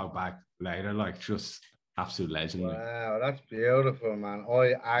got his dog back later. Like, just absolute legend. Wow, that's beautiful, man.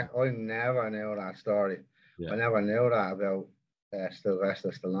 I never knew that story. Yeah. I never knew that about Sylvester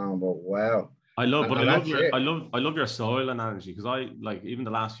Stallone, but wow. I love your soil analogy, because I, like, even the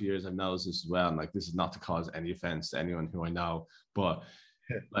last few years I've noticed this as well. And like, this is not to cause any offense to anyone who I know, but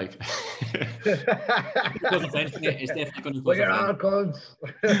like, it's definitely going to cause you're all cunts.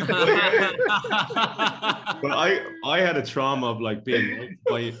 But I had a trauma of like being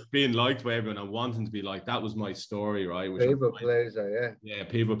liked by everyone and wanting to be like, that was my story, right? People pleaser, yeah,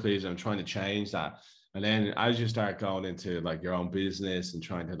 people pleaser. I'm trying to change that. And then as you start going into like your own business and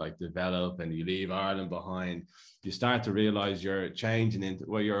trying to like develop, and you leave Ireland behind, you start to realize you're changing into,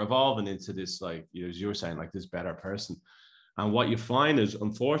 well, you're evolving into this, like, as you were saying, like this better person. And what you find is,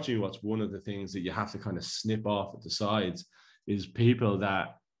 unfortunately, what's one of the things that you have to kind of snip off at the sides is people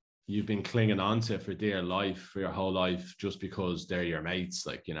that you've been clinging on to for dear life, for your whole life, just because they're your mates,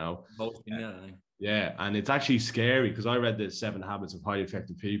 like, Yeah. And it's actually scary, because I read the 7 Habits of Highly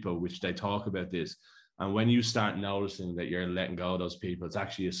Effective People, which they talk about this. And when you start noticing that you're letting go of those people, it's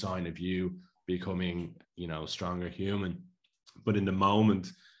actually a sign of you becoming, a stronger human. But in the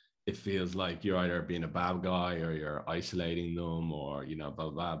moment, it feels like you're either being a bad guy or you're isolating them, or, blah, blah,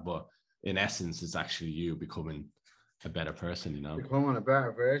 blah. But in essence, it's actually you becoming a better person, Becoming a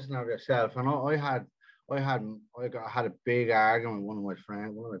better version of yourself. And I had a big argument with one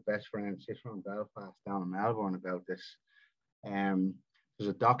of my best friends. She's from Belfast, down in Melbourne, about this. There's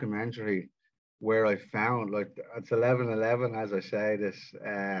a documentary where I found, like, it's 11:11 as I say this,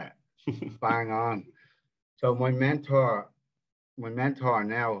 bang on. So my mentor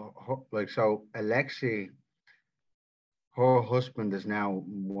now, like, so Alexi, her husband is now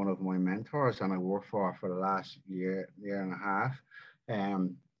one of my mentors, and I work for the last year and a half,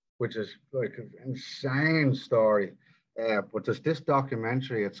 which is like an insane story. But there's this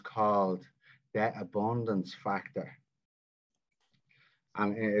documentary, it's called The Abundance Factor.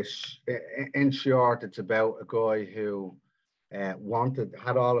 And in short, it's about a guy who had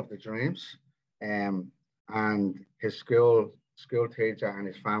all of the dreams, and his school teacher and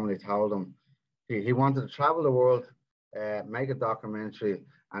his family told him he wanted to travel the world, make a documentary,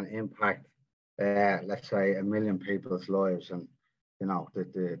 and impact, let's say, 1 million people's lives. And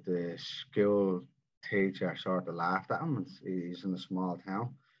the school teacher sort of laughed at him. He's in a small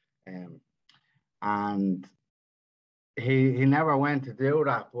town, and he never went to do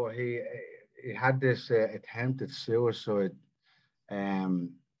that. But he had this attempted suicide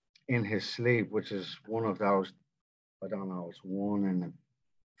in his sleep, which is one of those, I don't know, it's 1 in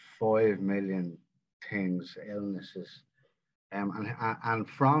 5 million things, illnesses. And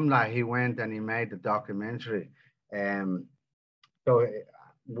from that, he went and he made the documentary. So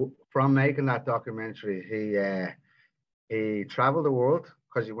from making that documentary, he traveled the world,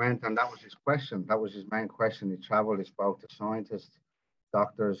 because he went, and that was his question. That was his main question. He traveled, he spoke to scientists,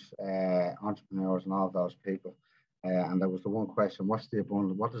 doctors, entrepreneurs, and all of those people. And there was the one question: what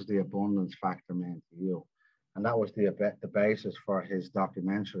does the abundance factor mean to you? And that was the basis for his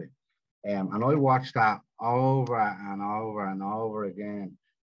documentary. And I watched that over and over and over again.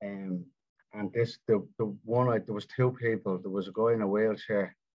 And there was 2 people. There was a guy in a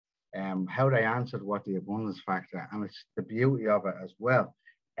wheelchair. How they answered what the abundance factor, and it's the beauty of it as well.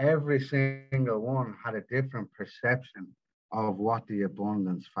 Every single one had a different perception of what the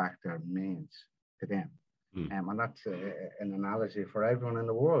abundance factor means to them. And that's an analogy for everyone in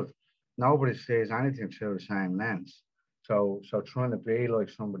the world. Nobody sees anything through the same lens. So trying to be like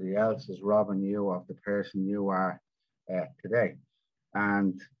somebody else is robbing you of the person you are today.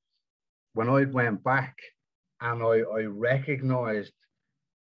 And when I went back and I recognized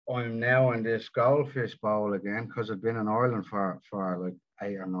I'm now in this goldfish bowl again, because I'd been in Ireland for like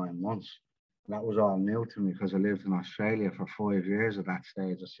 8 or 9 months. And that was all new to me, because I lived in Australia for 5 years at that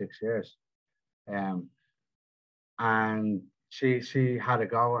stage, or 6 years. And she had a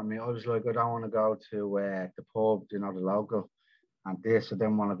go at me. I was like, I don't want to go to the pub, the local, and this. I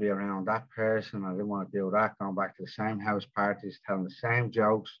didn't want to be around that person. I didn't want to do that, going back to the same house parties, telling the same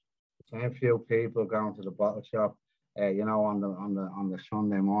jokes, the same few people going to the bottle shop, on the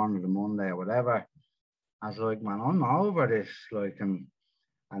Sunday morning or the Monday or whatever. I was like, man, I'm over this. Like, and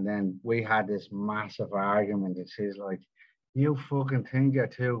And then we had this massive argument, and she's like, "You fucking think you're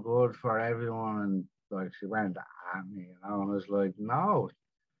too good for everyone," and like she went at me, you know, and I was like, "No,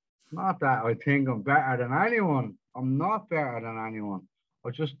 not that I think I'm better than anyone. I'm not better than anyone. I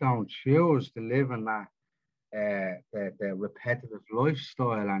just don't choose to live in that the repetitive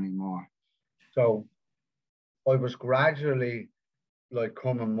lifestyle anymore." So I was gradually like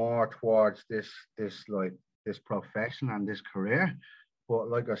coming more towards this profession and this career. But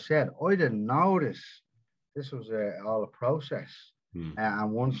like I said, I didn't know this. This was all a process.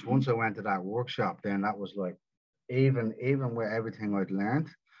 And once I went to that workshop, then that was like, even with everything I'd learned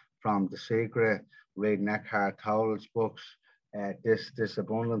from The Secret, reading Eckhart Tolle's books, this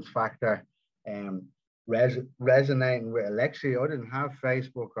abundance factor, resonating with Alexi. I didn't have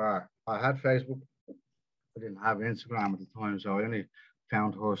Facebook, or I had Facebook. I didn't have Instagram at the time, so I only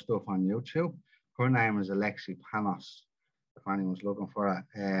found her stuff on YouTube. Her name is Alexi Panos. If anyone's looking for it,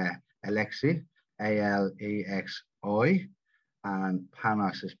 Alexi, Alexi, and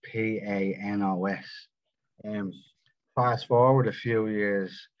Panos is Panos. Fast forward a few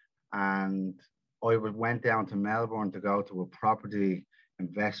years, and I went down to Melbourne to go to a property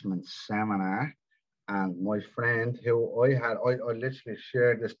investment seminar. And my friend, who I literally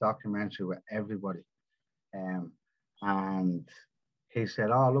shared this documentary with everybody. And he said,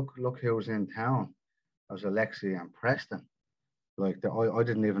 "Oh, look who was in town." It was Alexi and Preston. Like, I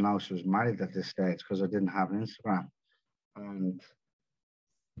didn't even know she was married at this stage because I didn't have Instagram. And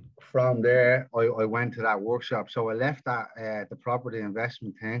from there, I went to that workshop. So I left that the property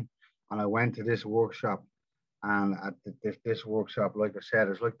investment thing, and I went to this workshop. And at this workshop, like I said,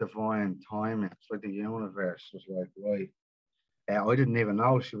 it's like divine timing. It's like the universe was like, right. I didn't even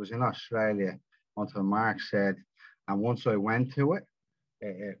know she was in Australia until Mark said. And once I went to it,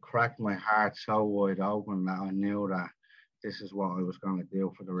 it cracked my heart so wide open that I knew that this is what I was going to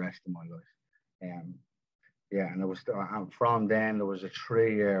do for the rest of my life. Yeah, and and from then there was a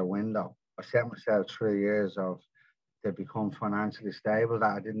 3-year window. I set myself 3 years to become financially stable,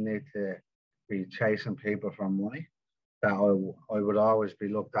 that I didn't need to be chasing people for money, that I would always be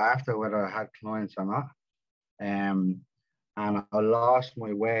looked after whether I had clients or not. And I lost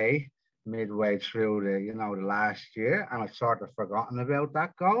my way midway through the last year, and I sort of forgotten about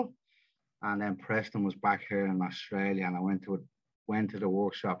that goal. And then Preston was back here in Australia, and I went to the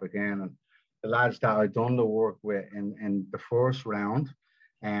workshop again. And the lads that I'd done the work with in the first round,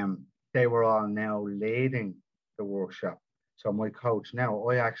 they were all now leading the workshop. So my coach now,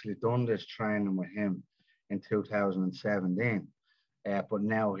 I actually done this training with him in 2017, but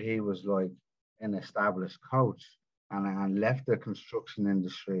now he was like an established coach, and left the construction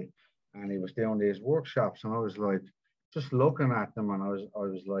industry, and he was doing these workshops, and I was like just looking at them, and I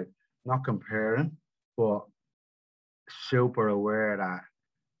was like, not comparing, but super aware that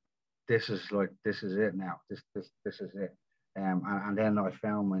this is it now. This is it. And then I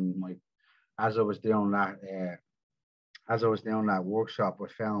found as I was doing that workshop, I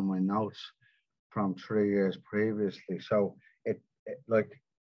found my notes from 3 years previously. So it like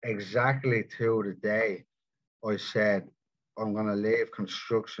exactly to the day I said I'm gonna leave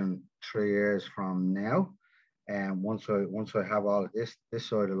construction 3 years from now. And once I have all of this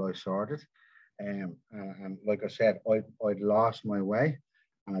side of life sorted, and like I said, I'd lost my way,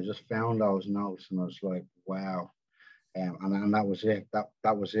 and I just found those notes, and I was like, wow. And that was it.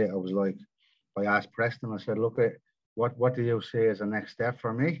 That was it. I was like, I asked Preston, I said, look, what do you see as the next step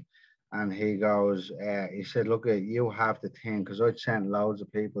for me? And he said, look, you have the thing, because I'd sent loads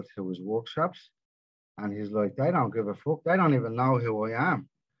of people to his workshops, and he's like, they don't give a fuck. They don't even know who I am.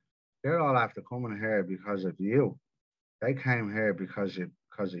 They're all after coming here because of you. They came here because of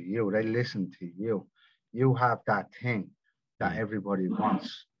you. They listened to you. You have that thing that everybody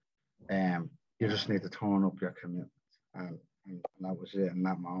wants. You just need to turn up your commitment. And that was it. In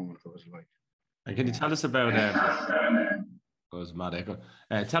that moment, it was like. And can you tell us about goes mad echo.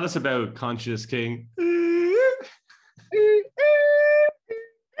 Tell us about Conscious King.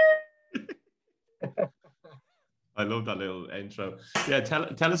 I love that little intro. Yeah,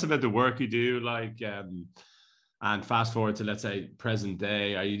 tell us about the work you do, like, and fast forward to, let's say, present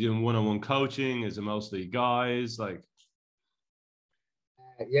day. Are you doing one-on-one coaching? Is it mostly guys? Like,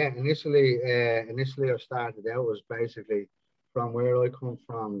 yeah, initially I started out was basically from where I come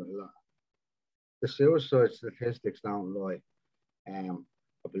from. The suicide statistics don't lie. I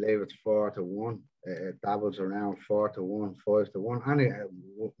believe it's 4-1. It doubles around 4-1, 5-1. Any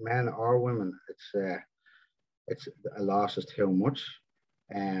men or women, it's a loss is too much,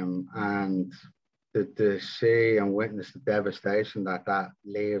 and to see and witness the devastation that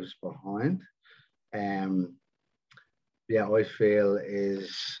leaves behind. yeah, I feel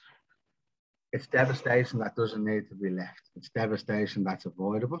is it's devastation that doesn't need to be left. It's devastation that's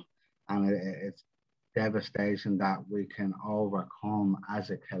avoidable, and it's devastation that we can overcome as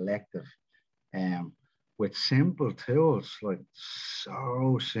a collective, with simple tools, like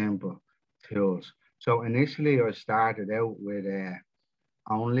so simple tools. So initially, I started out with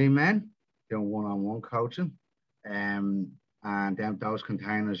only men doing one-on-one coaching, and then those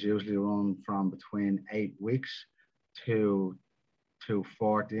containers usually run from between 8 weeks to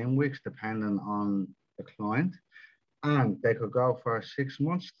 14 weeks, depending on the client. And they could go for 6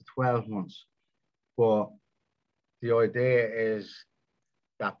 months to 12 months. But the idea is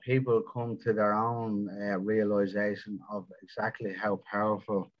that people come to their own realization of exactly how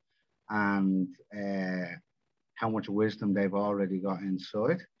powerful and how much wisdom they've already got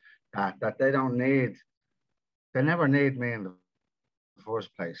inside, that they don't need, they never need me in the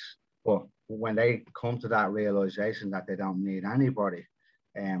first place. But when they come to that realization that they don't need anybody,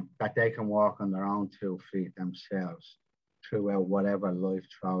 that they can walk on their own 2 feet themselves throughout whatever life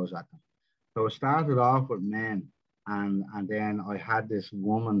throws at them. So it started off with men, and then I had this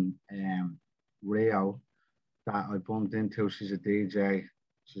woman, Rio, that I bumped into. She's a DJ.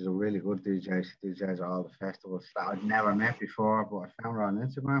 She's a really good DJ. She DJs at all the festivals that I'd never met before, but I found her on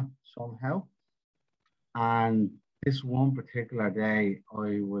Instagram somehow. And this one particular day,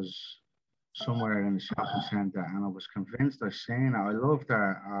 I was somewhere in the shopping centre, and I was convinced I'd seen her. I loved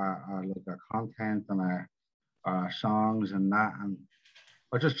her like her content and her songs and that. And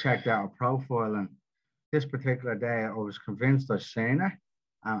I just checked out her profile, and this particular day, I was convinced I'd seen her,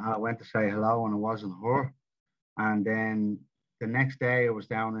 and I went to say hello, and it wasn't her. And then the next day, I was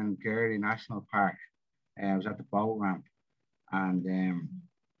down in Gardaí National Park. I was at the boat ramp, and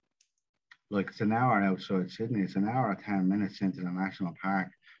like it's an hour outside Sydney. It's an hour or 10 minutes into the national park.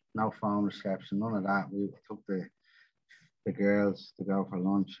 No phone reception, none of that. We took the girls to go for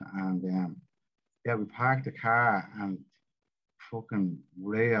lunch, and yeah, we parked the car, and fucking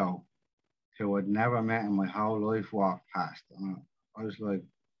Rio, who I'd never met in my whole life, walked past. And I was like,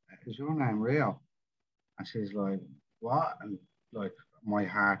 "Is your name Rio?" And she's like, "What?" And like my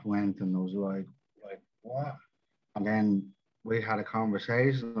heart went, and I was like what? And then we had a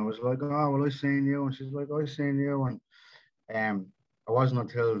conversation. I was like, "Oh, well, I seen you," and she's like, "I seen you," and it wasn't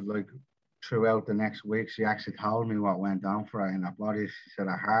until like throughout the next week she actually told me what went on for her in her body. She said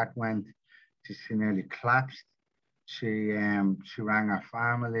her heart went. She nearly collapsed. She rang her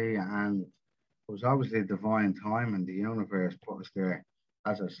family, and it was obviously divine time, and the universe put us there.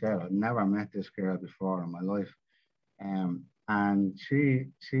 As I said, I'd never met this girl before in my life, and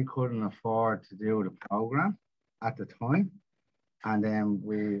she couldn't afford to do the program at the time, and then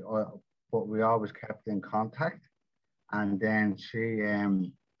but we always kept in contact. And then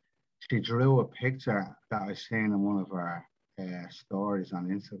she drew a picture that I seen in one of her stories on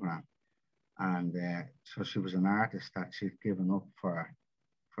Instagram, and so she was an artist that she'd given up for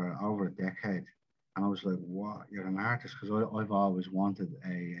over a decade. And I was like, "What? You're an artist?" Because I've always wanted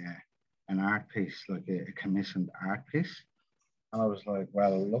an art piece, like a commissioned art piece. And I was like,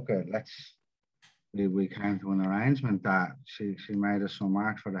 "Well, look at we came to an arrangement that she made us some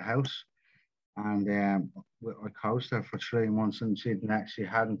art for the house." And I coached her for 3 months, and she'd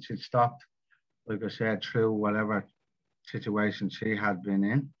stopped, like I said, through whatever situation she had been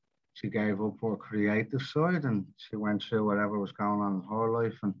in. She gave up her creative side, and she went through whatever was going on in her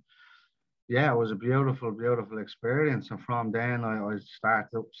life. And yeah, it was a beautiful, beautiful experience. And from then, I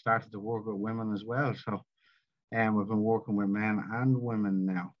started to work with women as well. So we've been working with men and women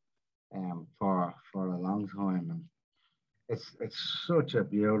now for a long time. And it's such a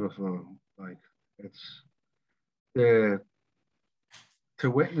beautiful, like, it's the to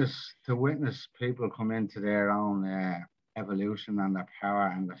witness people come into their own evolution and their power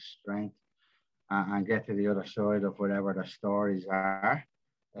and their strength, and get to the other side of whatever their stories are.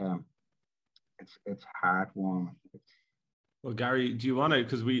 It's heartwarming. Well, Gary, do you want to?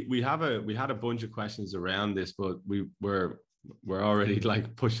 Because we had a bunch of questions around this, but we're already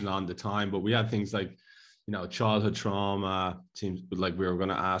like pushing on the time. But we had things like, childhood trauma. Seems like we were going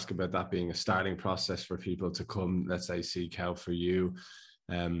to ask about that being a starting process for people to come, let's say, seek help for you.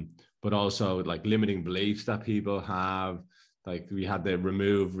 But also like limiting beliefs that people have. Like we had the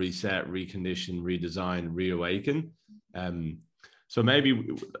remove, reset, recondition, redesign, reawaken. So maybe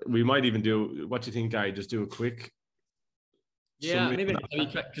we might even do, what do you think, Gary? Just do a quick. Yeah, maybe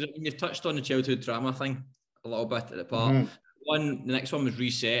because you've touched on the childhood trauma thing a little bit at the part. The next one was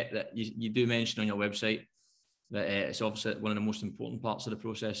reset, that you do mention on your website that it's obviously one of the most important parts of the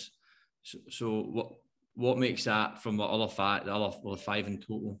process. So what makes that, from the other 5 in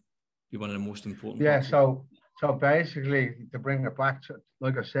total, be one of the most important? Yeah, parts? so So basically, to bring it back to,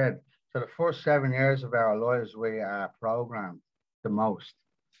 like I said, so the first 7 years of our lives, we are programmed the most.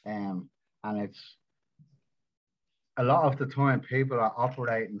 And it's a lot of the time people are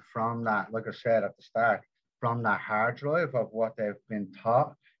operating from that, like I said at the start, from that hard drive of what they've been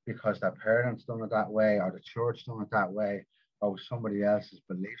taught because their parents done it that way or the church done it that way or somebody else's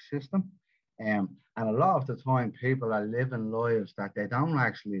belief system. And a lot of the time people are living lives that they don't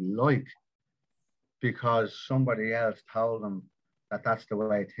actually like because somebody else told them that that's the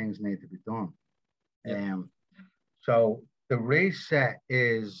way things need to be done. Yeah. So the reset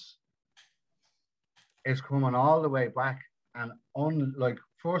is coming all the way back and like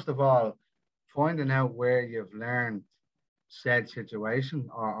first of all, finding out where you've learned said situation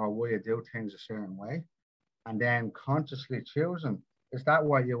or why you do things a certain way, and then consciously choosing, is that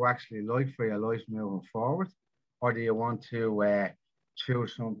what you actually like for your life moving forward, or do you want to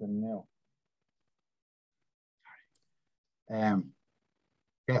choose something new?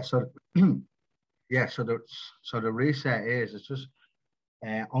 Yeah, so yeah, so the reset is it's just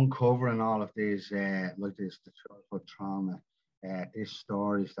uncovering all of these like this the childhood trauma, these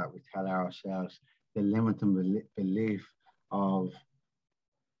stories that we tell ourselves, the limiting belief of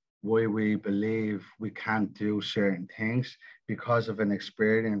why we believe we can't do certain things because of an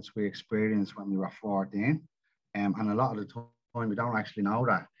experience we experienced when we were 14. And a lot of the time we don't actually know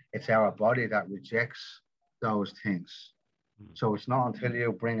that. It's our body that rejects those things. So it's not until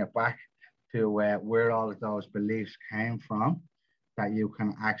you bring it back to where all of those beliefs came from that you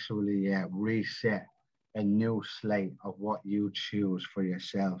can actually reset a new slate of what you choose for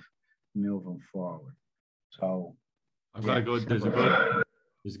yourself moving forward. So I've got a good, there's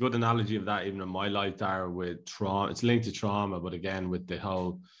a good analogy of that even in my life there with trauma. It's linked to trauma, but again, with the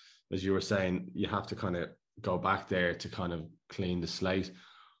whole, as you were saying, you have to kind of go back there to kind of clean the slate.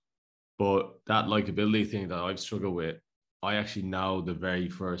 But that likability thing that I've struggled with, I actually know the very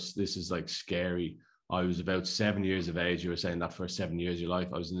first, this is like scary. I was about 7 years of age. You were saying that first 7 years of your life,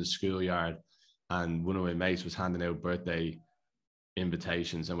 I was in the schoolyard and one of my mates was handing out birthday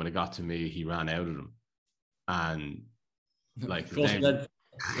invitations. And when it got to me, he ran out of them. And like, of course, you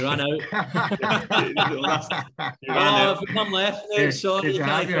ran out. You ran out. If you come left, mate, sorry. Did you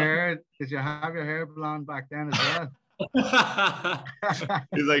have your hair blonde back then as well?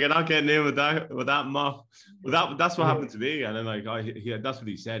 He's like, you're not getting in with that mop. Well, that's what happened to me. And then like that's what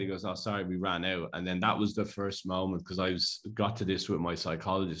he said. He goes, oh, sorry, we ran out. And then that was the first moment because I got to this with my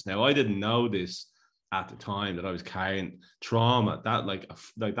psychologist. Now I didn't know this at the time that I was carrying trauma. That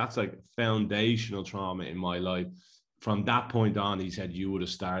that's like foundational trauma in my life. From that point on, he said, you would have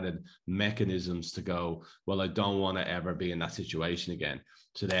started mechanisms to go, well, I don't want to ever be in that situation again.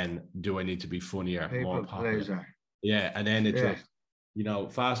 So then do I need to be funnier, more popular? Pleasure. Yeah. And then it just,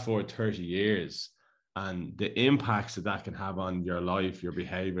 fast forward 30 years and the impacts that can have on your life, your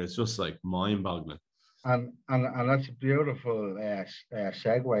behavior, it's just like mind boggling. And that's a beautiful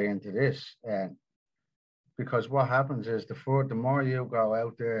segue into this. Because what happens is the more you go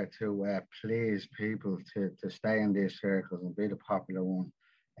out there to please people, to stay in these circles and be the popular one,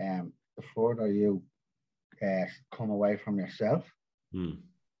 the further you come away from yourself.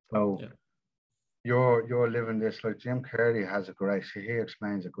 So you're living this, like Jim Carrey has he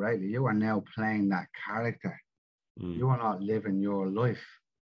explains it greatly. You are now playing that character. You are not living your life.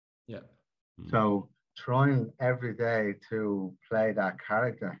 Yeah. So trying every day to play that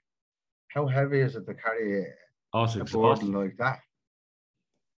character. How heavy is it to carry a burden like that?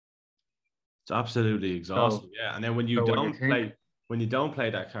 It's absolutely exhausting. Yeah. And then when you don't play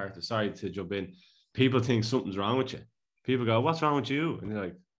that character, sorry to jump in, people think something's wrong with you. People go, what's wrong with you? And you're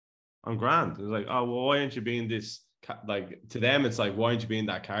like, I'm grand. It's like, oh, well, why aren't you being this? Like to them, it's like, why aren't you being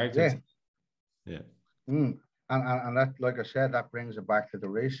that character? Yeah. And that, like I said, that brings it back to the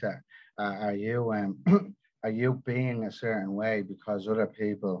reset. Are you being a certain way because other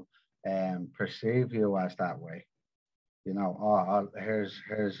people perceive you as that way? Here's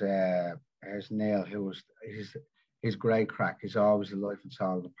Neil, he's great crack. He's always the life and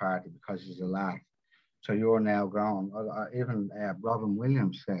soul of the party because he's a laugh. So you're now gone. Even Robin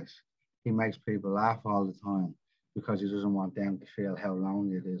Williams says he makes people laugh all the time because he doesn't want them to feel how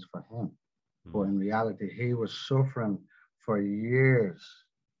lonely it is for him. But in reality, he was suffering for years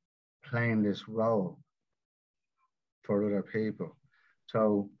playing this role for other people.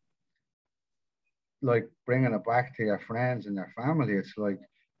 So, like bringing it back to your friends and your family, it's like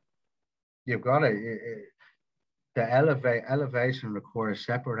you've got to. The elevation requires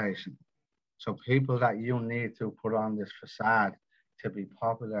separation. So people that you need to put on this facade to be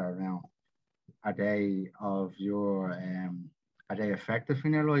popular around, are they effective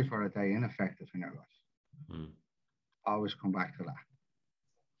in your life or are they ineffective in your life? Always come back to that.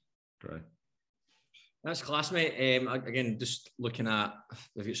 Great. That's class, mate. Again, just looking at,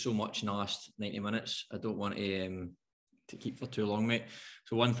 we've got so much in the last 90 minutes. I don't want to keep for too long, mate.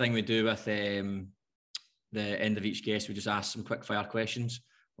 So one thing we do with the end of each guest, we just ask some quick fire questions.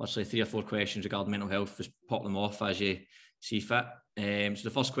 Literally 3 or 4 questions regarding mental health. Just pop them off as you see fit. So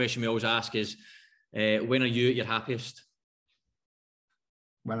the first question we always ask is, when are you at your happiest?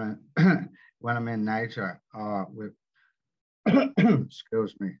 When I'm in nature, or with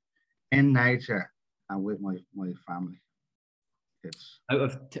excuse me, in nature and with my family. It's out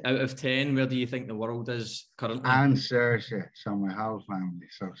of 10, where do you think the world is currently? And Saoirse, so my whole family.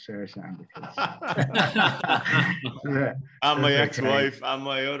 So Saoirse and the kids. And my ex-wife and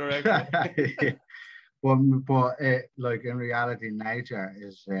my other ex-wife. but like in reality, nature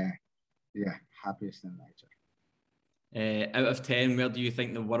is happiest in nature. Out of 10, where do you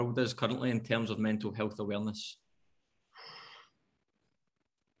think the world is currently in terms of mental health awareness?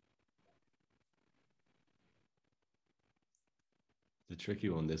 A tricky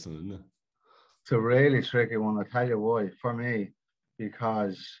one, this one, isn't it? It's a really tricky one. I'll tell you why. For me,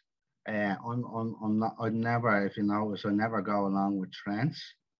 because I'd never, if you notice, I never go along with trends.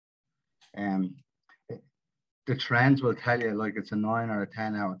 The trends will tell you like it's a 9 or a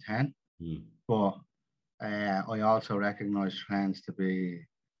 10 out of 10. But I also recognize trends to be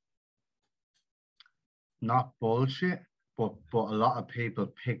not bullshit, but a lot of people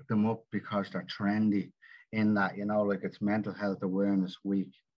pick them up because they're trendy. In that, you know, like it's Mental Health Awareness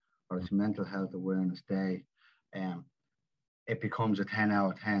Week or it's Mental Health Awareness Day, it becomes a 10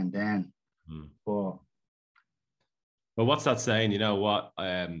 out of 10 then. But what's that saying? You know what?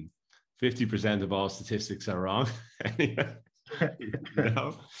 50% of all statistics are wrong. You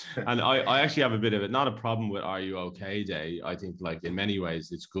know? And I actually have a bit of it, not a problem with Are You OK Day. I think like in many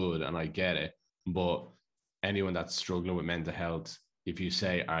ways it's good and I get it. But anyone that's struggling with mental health, if you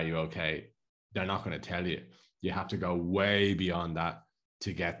say, are you okay? They're not going to tell you. You have to go way beyond that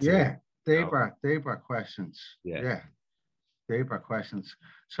to get to deeper questions. Deeper questions.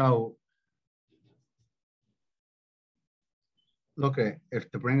 So look at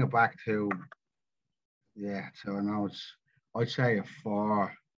if to bring it back to so I know I'd say a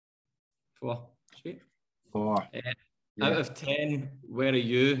 4. 4. Sweet. 4. Out of 10, where are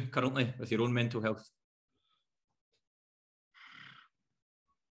you currently with your own mental health?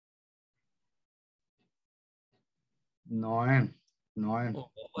 9,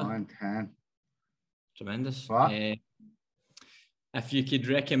 10. Tremendous. What? If you could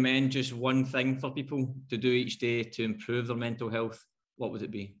recommend just one thing for people to do each day to improve their mental health, what would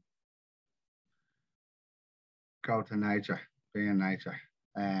it be? Go to nature, be in nature.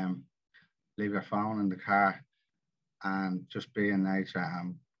 Leave your phone in the car and just be in nature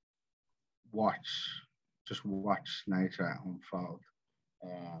and watch nature unfold.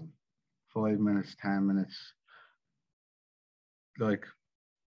 5 minutes, 10 minutes. Like,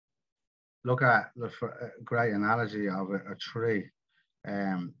 look at a great analogy of a tree.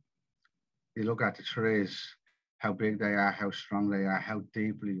 You look at the trees, how big they are, how strong they are, how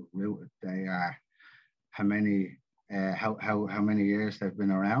deeply rooted they are, how many years they've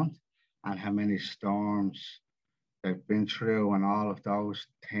been around, and how many storms they've been through, and all of those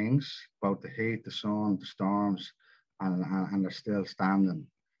things, both the heat, the sun, the storms, and they're still standing.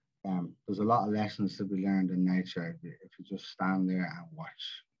 There's a lot of lessons to be learned in nature if you just stand there and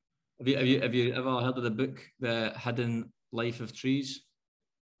watch. Have you ever heard of the book, The Hidden Life of Trees?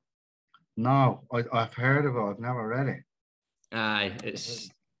 No, I've heard of it. I've never read it. Aye, it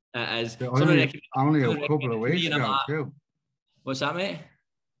is. Only a couple of weeks ago too. What's that, mate?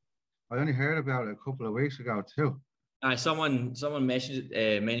 I only heard about it a couple of weeks ago too. Someone mentioned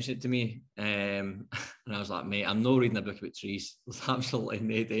it to me, and I was like, mate, I'm not reading a book about trees. There's absolutely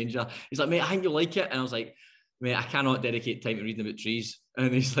no danger. He's like, mate, I think you'll like it, and I was like, mate, I cannot dedicate time to reading about trees.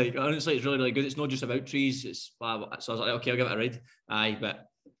 And he's like, honestly, it's really, really good. It's not just about trees. It's blah, blah. So I was like, okay, I'll give it a read. Aye, but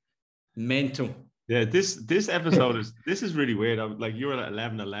mental. Yeah, this episode this is really weird. I'm like, you were at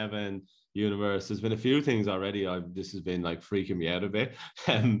 11:11 universe. There's been a few things already. This has been like freaking me out a bit.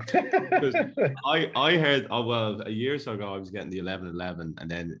 Because I heard, a year or so ago I was getting the 11:11, and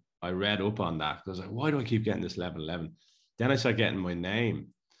then I read up on that. I was like, why do I keep getting this 11:11? Then I started getting my name.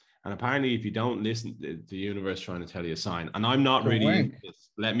 And apparently, if you don't listen to the universe trying to tell you a sign, and I'm not really into this,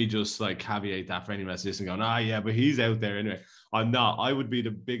 let me just like caveat that for anyone that's listening, going, yeah, but he's out there anyway. I'm not. I would be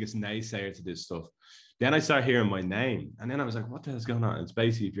the biggest naysayer to this stuff. Then I start hearing my name, and then I was like, what the hell is going on? It's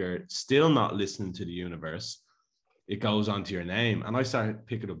basically if you're still not listening to the universe, it goes onto your name. And I started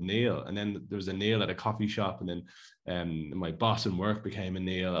picking up Neil, and then there was a Neil at a coffee shop, and then my boss in work became a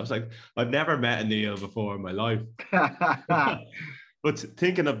Neil. I was like, I've never met a Neil before in my life. But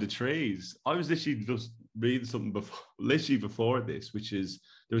thinking of the trees, I was literally just reading something before this, which is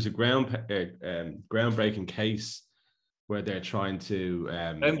there was a groundbreaking case where they're trying to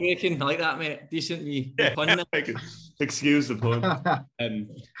groundbreaking. I like that, mate. Decently. Excuse the pun.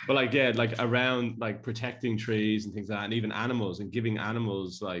 But like, yeah, like around like protecting trees and things like that, and even animals, and giving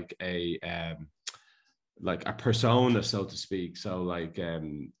animals like a persona, so to speak. So like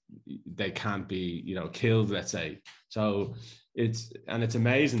they can't be, you know, killed, let's say. So it's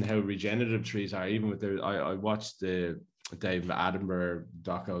amazing how regenerative trees are. Even with I watched the David Attenborough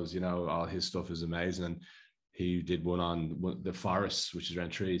docos, you know, all his stuff is amazing. And he did one on the forests, which is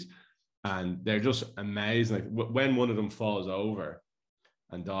around trees. And they're just amazing. Like when one of them falls over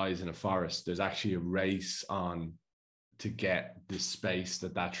and dies in a forest, there's actually a race on to get the space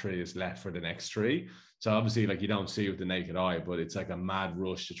that tree is left for the next tree. So obviously, like, you don't see it with the naked eye, but it's like a mad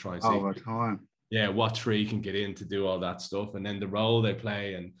rush to try and see over time. Yeah, what tree can get in to do all that stuff, and then the role they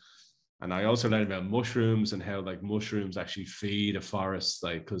play. And I also learned about mushrooms and how like mushrooms actually feed a forest,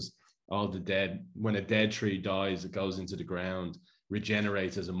 like because when a dead tree dies, it goes into the ground,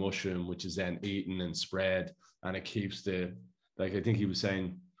 regenerates as a mushroom, which is then eaten and spread, and it keeps I think he was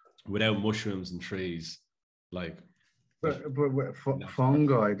saying, without mushrooms and trees, like. But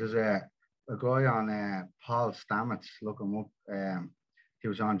fungi, there's a guy on Paul Stamets, look him up. He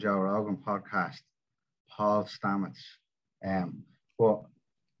was on Joe Rogan podcast, Paul Stamets. But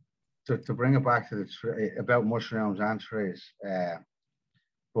to bring it back to the tree, about mushrooms and trees,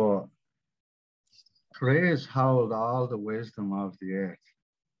 but trees hold all the wisdom of the earth.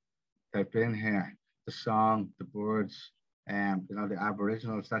 They've been here. The song, the birds, you know, the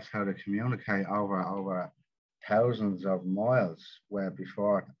Aboriginals, that's how they communicate over thousands of miles, where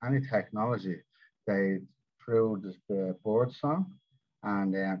before any technology, they through the bird song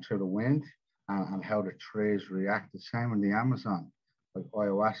and through the wind and how the trees react. The same in the Amazon, like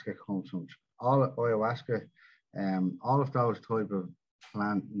ayahuasca comes from all of those type of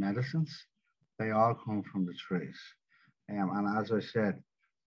plant medicines. They all come from the trees, and as I said,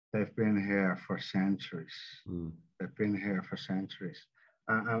 they've been here for centuries. They've been here for centuries,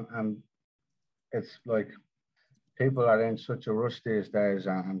 and it's like people are in such a rush these days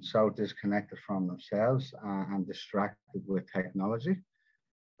and so disconnected from themselves and distracted with technology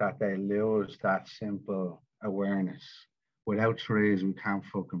that they lose that simple awareness. Without trees, we can't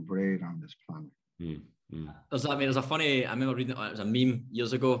fucking breathe on this planet. There's a funny, I remember reading it was a meme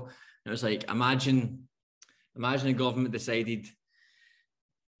years ago. And it was like, imagine the government decided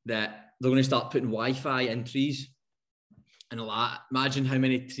that they're going to start putting Wi-Fi in trees. And imagine how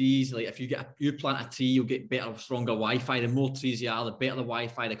many trees, like if you plant a tree, you'll get better, stronger Wi-Fi. The more trees you are, the better the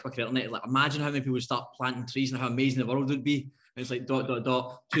Wi-Fi, the quicker internet. Like imagine how many people would start planting trees and how amazing the world would be. And it's like ...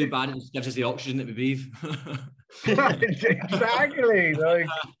 Too bad it just gives us the oxygen that we breathe. Exactly. Like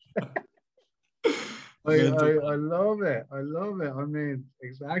I love it. I love it. I mean,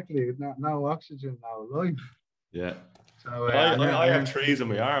 exactly. No oxygen, no life. Yeah. So I have trees on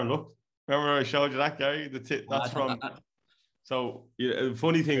my arm. Look, remember I showed you that, Gary? That's from. So the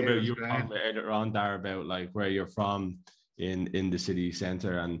funny thing about you were talking about earlier on, Dar, about like where you're from in the city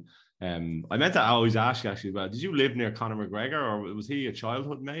centre, and I meant to always ask you actually about, did you live near Conor McGregor, or was he a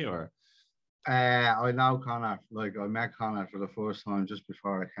childhood mate, or? I know Conor. Like I met Conor for the first time just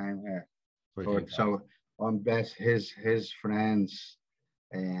before I came here. So I'm his friends.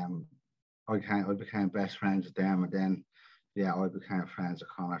 I became best friends with them, and then I became friends with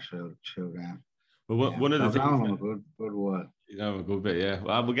Conor through them. But one of the things, I'm a good one. You know, a good bit, yeah.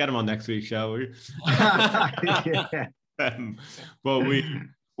 Well, we'll get him on next week, shall we? Yeah.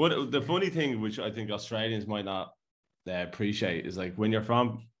 But the funny thing, which I think Australians might not appreciate, is like when you're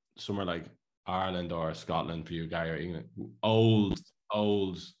from somewhere like Ireland or Scotland, for you, Gary, or England, old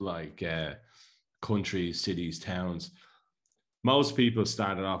like countries, cities, towns. Most people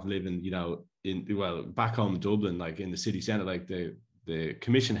started off living, you know, back home in Dublin, like in the city centre, like the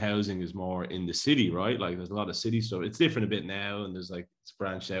commission housing is more in the city, right? Like there's a lot of city stuff. It's different a bit now, and there's like it's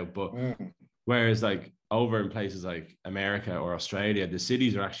branched out. But whereas like over in places like America or Australia, the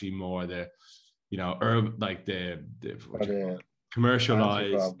cities are actually more the, you know, urban, like the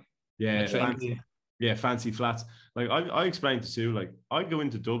commercialized, fancy flats. Like I explained to Sue, like I go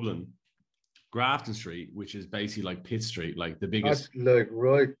into Dublin, Grafton Street, which is basically like Pitt Street, like the biggest. That's like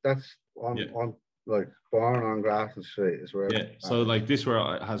right. That's on like born on Grafton Street is where. Yeah. So like this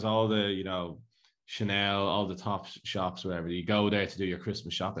where it has all the, you know, Chanel, all the top shops, whatever. You go there to do your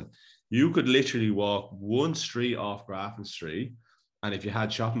Christmas shopping. you could literally walk one street off Grafton Street, and if you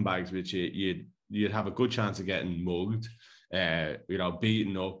had shopping bags with you, you'd have a good chance of getting mugged,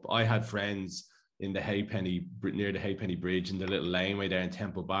 beaten up. I had friends in the Halfpenny, near the Halfpenny Bridge, in the little laneway there in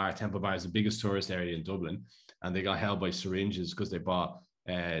Temple Bar. Temple Bar is the biggest tourist area in Dublin, and they got held by syringes because they bought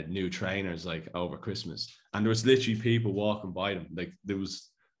new trainers like over Christmas, and there was literally people walking by them. Like there was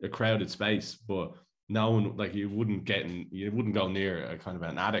a crowded space, but no one, like you wouldn't go near a kind of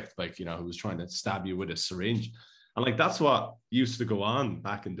an addict, like, you know, who was trying to stab you with a syringe. And like, that's what used to go on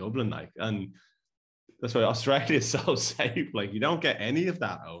back in Dublin, like, and that's why Australia is so safe. Like, you don't get any of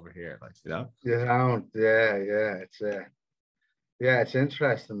that over here, like, you know. You don't, yeah. It's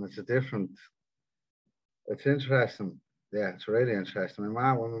interesting. It's interesting. Yeah, it's really interesting. When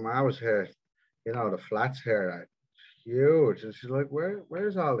my mom was here, you know, the flats here are huge, and she's like,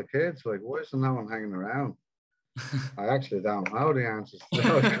 "Where's all the kids? Like, where's the no one hanging around?" I actually don't know the answers to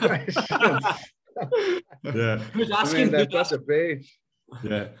those questions. Yeah, who's I asking? mean, they've got the beach.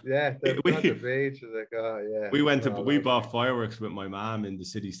 Yeah, they've got the beach. And like, oh, yeah. We bought fireworks with my mom in the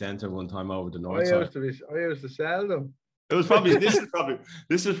city centre one time over the north side. I used to sell them. It was probably this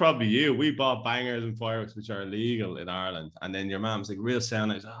is probably you. We bought bangers and fireworks which are illegal in Ireland, and then your mom's like, real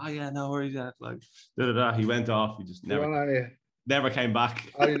sound. I was like, oh yeah, no worries, yeah. Like He went off. He just never came back.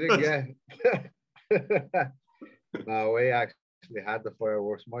 Oh, you did, yeah. No, we actually had the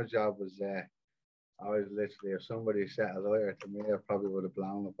fireworks. My job was I was literally, if somebody set a lighter to me, I probably would have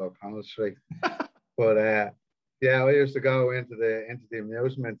blown up O'Connell Street. But yeah, I used to go into the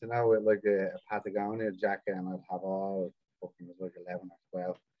amusement, you know, with like a Patagonia jacket, and I'd have all, fucking, it was like 11 or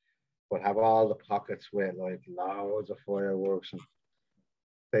 12, but have all the pockets with like loads of fireworks, and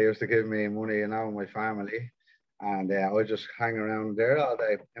they used to give me money, you know, my family, and I just hang around there all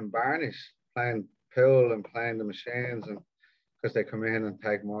day in Barney's playing pool and playing the machines, and because they come in and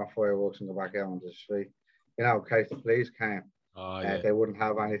take more fireworks and go back out on the street, you know, in case the police came. They wouldn't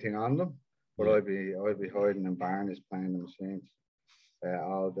have anything on them, but I'd be hiding in Barney's playing the machines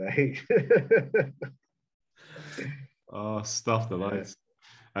all day. Oh, stuff the lights.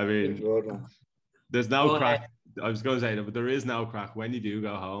 I mean, there's no crack. I was going to say that, but there is no crack when you do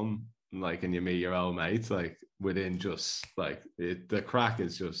go home, like, and you meet your old mates, like, within just like the crack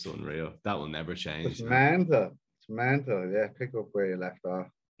is just unreal. That will never change. It's mental. It's mental. Yeah, pick up where you left off.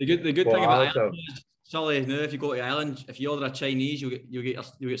 The good thing about Ireland is, Sully, now if you go to Ireland, if you order a Chinese, you'll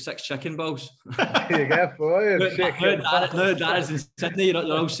get 6 chicken balls. You get 5 chicken. No, that is in Sydney.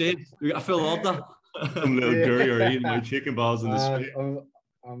 You're all safe. You get a full order. Some little courier eating my chicken balls in the street.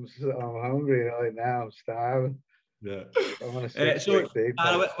 I'm hungry right now. I'm starving. Yeah. So,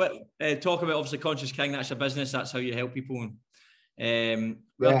 talk about, obviously, Conscious King. That's your business. That's how you help people. Where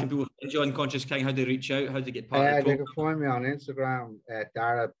can people find you on Conscious King? How do they reach out? How do they get part of the They can find me on Instagram at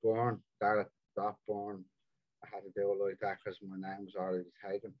Dara.Bourne. I had to do it like that because my name was already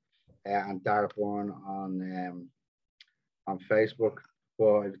taken. And Dara Bourne on Facebook.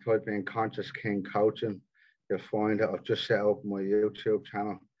 But if you type in Conscious King Coaching, you'll find it. I've just set up my YouTube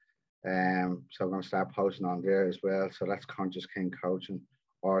channel. So I'm going to start posting on there as well. So that's Conscious King Coaching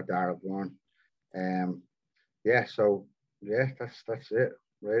or Dara Bourne. So that's it,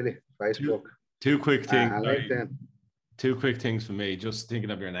 really. Facebook. Two quick things. LinkedIn. 2 quick things for me. Just thinking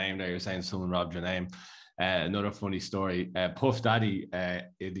of your name there, you're saying someone robbed your name. Another funny story. Puff Daddy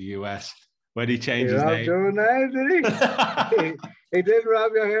in the US, when he changed his name. Your name, did he? He did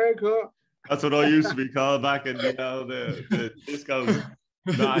rob your haircut. That's what I used to be called back in, you know, the discos.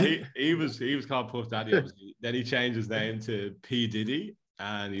 No, he was called Puff Daddy, obviously. Then he changed his name to P. Diddy,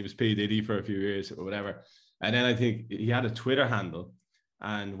 and he was P. Diddy for a few years or whatever. And then I think he had a Twitter handle,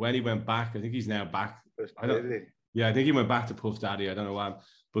 and when he went back, I think he's now back. I think he went back to Puff Daddy. I don't know why,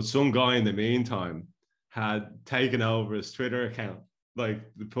 but some guy in the meantime had taken over his Twitter account, like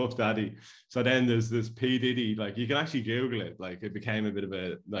the Puff Daddy. So then there's this P. Diddy, like, you can actually Google it. Like, it became a bit of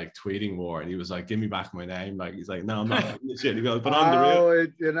a like tweeting war, and he was like, "Give me back my name." Like, he's like, "No, I'm not doing this shit." He goes, "But I'm the real."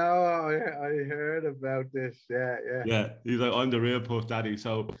 You know, I heard about this. Yeah. He's like, "I'm the real Puff Daddy."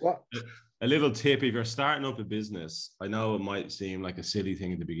 So what? A little tip: if you're starting up a business, I know it might seem like a silly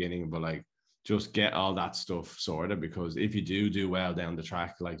thing at the beginning, but like, just get all that stuff sorted, because if you do well down the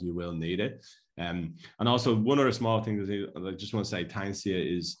track, like, you will need it. And also, one other small thing that I just want to say thanks to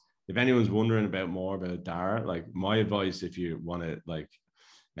you is, if anyone's wondering more about Dara, like, my advice, if you want to like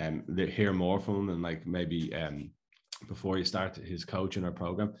hear more from him, and like maybe before you start his coaching or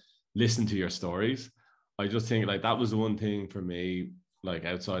program, listen to your stories. I just think like that was the one thing for me, like,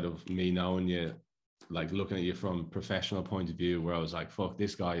 outside of me knowing you, like looking at you from a professional point of view, where I was like, fuck,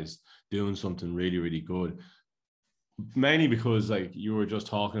 this guy is doing something really, really good. mainly because like you were just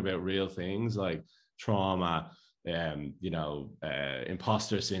talking about real things like trauma,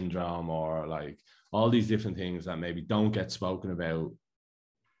 imposter syndrome, or like all these different things that maybe don't get spoken about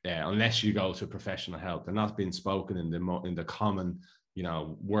unless you go to professional help. They're not being spoken in the common,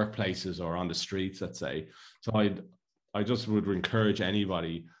 workplaces or on the streets, let's say. So I just would encourage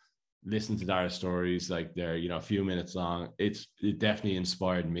anybody listen to their stories. Like they're a few minutes long. It definitely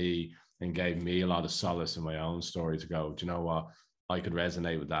inspired me and gave me a lot of solace in my own story to go, do you know what, I could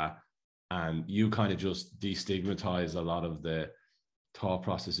resonate with that. And you kind of just destigmatize a lot of the thought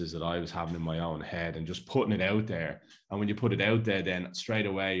processes that I was having in my own head and just putting it out there. And when you put it out there, then straight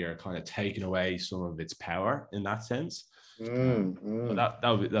away you're kind of taking away some of its power in that sense. So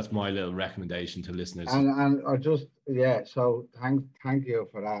that's my little recommendation to listeners. And I just so thank you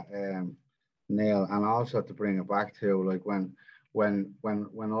for that, Neil. And also to bring it back to like when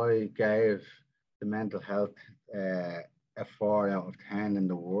I gave the mental health a 4 out of 10 in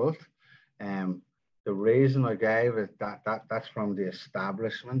the world, the reason I gave it that's from the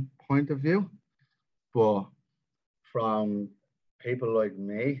establishment point of view, but from people like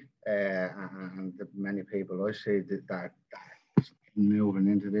me and the many people I see that moving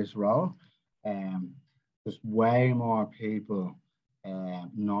into this role, there's way more people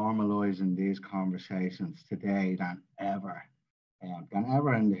normalizing these conversations today than ever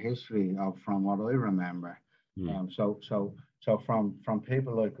in the history of, from what I remember. So from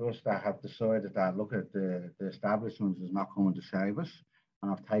people like us that have decided that, look, at the establishment is not going to save us, and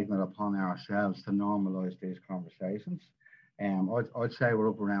have taken it upon ourselves to normalize these conversations. I'd say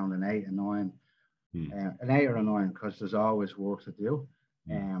we're up around an 8 or 9, because there's always work to do.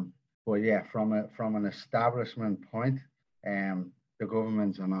 But yeah, from an establishment point, the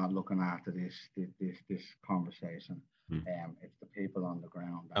governments are not looking after this conversation. It's the people on the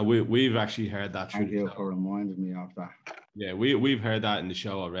ground. And we've actually heard that. Thank you for reminding me of that. Yeah, we've heard that in the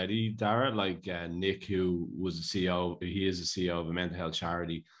show already, Dara. Like Nick, who was the CEO, he is the CEO of a mental health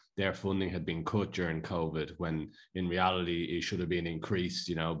charity. Their funding had been cut during COVID, when in reality it should have been increased.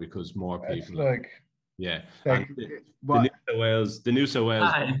 Because more people. The New South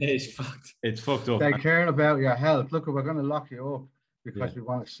Wales, it's fucked. It's fucked up. They care about your health. Look, we're going to lock you up because we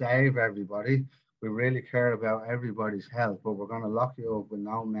want to save everybody. We really care about everybody's health, but we're going to lock you up with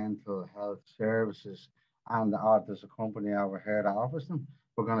no mental health services. And there's a company over here that offers them.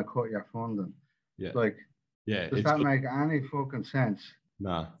 We're going to cut your funding. Does that make any fucking sense?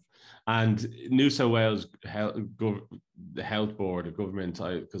 No. And New South Wales the health board, the government,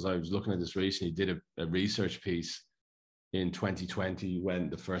 because I was looking at this recently, did a research piece in 2020 when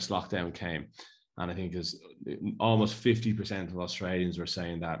the first lockdown came. And I think almost 50% of Australians were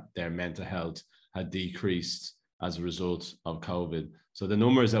saying that their mental health had decreased as a result of COVID. So the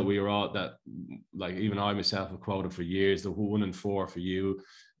numbers that we were all, that like even I myself have quoted for years, the 1 in 4 for you,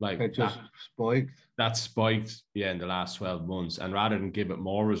 like it just spiked. That spiked, in the last 12 months. And rather than give it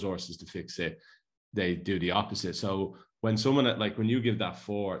more resources to fix it, they do the opposite. So when someone when you give that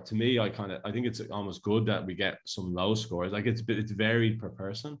 4, to me, I think it's almost good that we get some low scores. Like it's varied per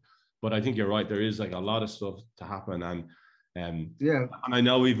person, but I think you're right. There is like a lot of stuff to happen. And I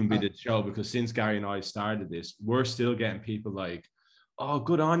know even be the show, because since Gary and I started this, we're still getting people like, oh,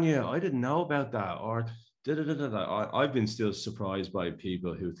 good on you, I didn't know about that, or I've been still surprised by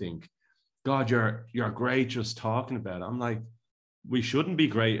people who think, God, you're great just talking about it. I'm like, we shouldn't be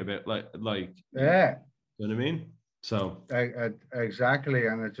great about like you know what I mean? So exactly.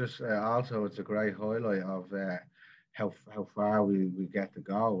 And it just also it's a great highlight of how far we get to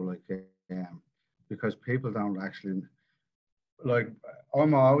go, because people don't actually, like,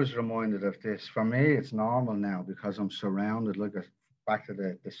 I'm always reminded of this. For me, it's normal now because I'm surrounded, back to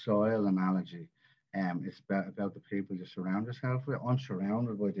the soil analogy. It's about the people you surround yourself with. I'm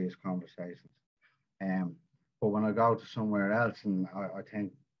surrounded by these conversations. But when I go to somewhere else, and I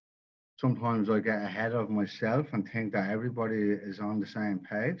think sometimes I get ahead of myself and think that everybody is on the same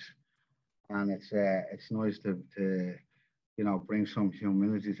page. And it's nice to bring some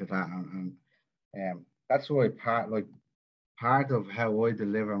humility to that. And that's why part of how I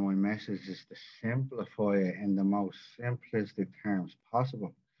deliver my message is to simplify it in the most simplistic terms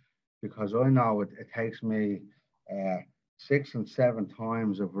possible, because I know it takes me 6 and 7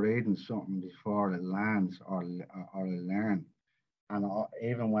 times of reading something before it lands or I learn. And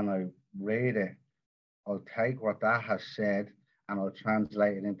even when I read it, I'll take what that has said and I'll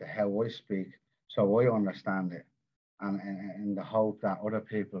translate it into how I speak so I understand it. And in the hope that other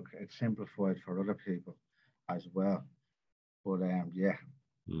people, it's simplified for other people as well. But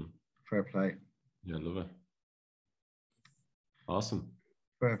fair play. Yeah, love it. Awesome.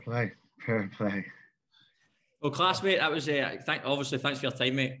 Fair play. Well, classmate, that was obviously thanks for your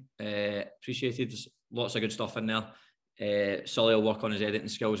time, mate. Appreciated. There's lots of good stuff in there. Sully will work on his editing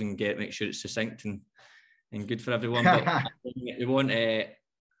skills and make sure it's succinct and good for everyone. But we want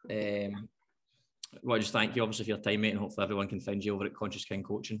well, just thank you obviously for your time, mate, and hopefully everyone can find you over at Conscious King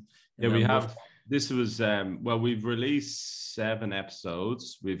Coaching. Yeah, we have. This was well, we've released 7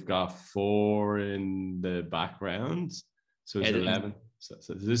 episodes. We've got 4 in the background, so it's 11.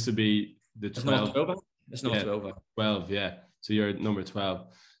 So this would be the 12. It's not 12. 12, yeah. So you're number 12.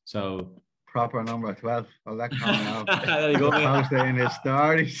 So proper number 12. I'll let Colin know. There you go, mate. Post it in his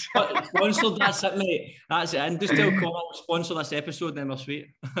stories. Sponsored, that's it, mate. That's it. And just tell Colin we'll sponsor this episode, then we're sweet.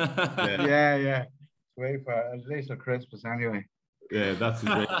 Yeah. Wait for at least for Christmas anyway. Yeah, that's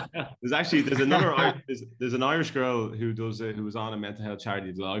great. There's another there's an Irish girl who was on a mental health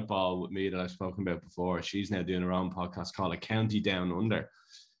charity, the Light Ball, with me that I've spoken about before. She's now doing her own podcast called A County Down Under.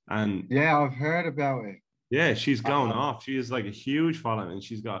 And yeah, I've heard about it. Yeah, she's going off. She is like a huge following, and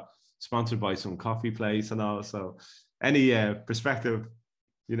she's got sponsored by some coffee place and all. So any prospective,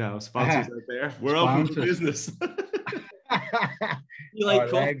 sponsors out there, we're open for business. You like our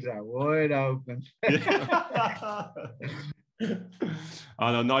legs are wide open.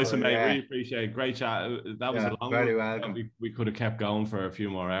 Oh no, nice one, mate. Really appreciate it. Great chat. That was a long very one. welcome. We could have kept going for a few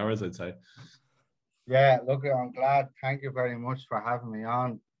more hours, I'd say. Yeah, look, I'm glad. Thank you very much for having me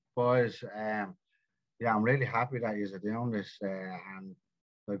on, boys. Yeah, I'm really happy that you're doing this. And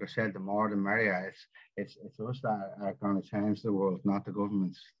like I said, the more the merrier. It's us that are going to change the world, not the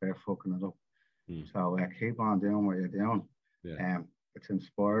governments. They're fucking it up. So keep on doing what you're doing. Yeah. It's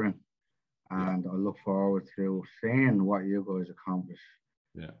inspiring, and I look forward to seeing what you guys accomplish.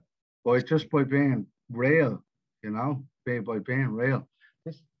 Yeah. But just by being real, by being real.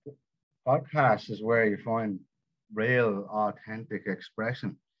 This podcast is where you find real, authentic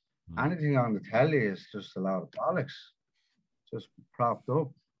expression. Anything on the telly is just a lot of bollocks, just propped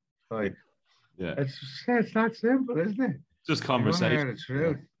up. Like, it's that simple, isn't it? Just conversation. You want to hear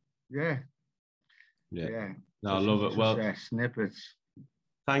the truth. Yeah. No, I love it. Well, snippets.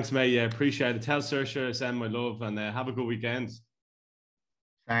 Thanks, mate. Yeah, appreciate it. Tell Saoirse send my love, and have a good weekend.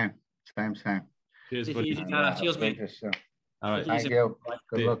 Same. Cheers, buddy. Cheers, mate. All right. Thank you.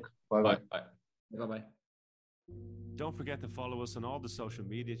 Good luck. Bye. Bye. Don't forget to follow us on all the social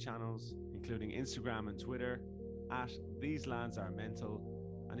media channels, including Instagram and Twitter, @TheseLadsAreMental.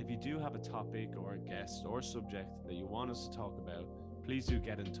 And if you do have a topic or a guest or subject that you want us to talk about, please do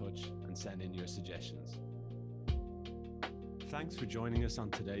get in touch and send in your suggestions. Thanks for joining us on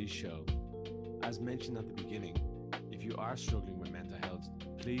today's show. As mentioned at the beginning, if you are struggling with mental health,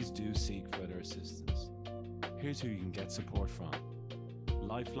 please do seek further assistance. Here's who you can get support from: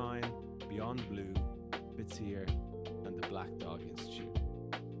 Lifeline, Beyond Blue, Bitseer, and the Black Dog Institute.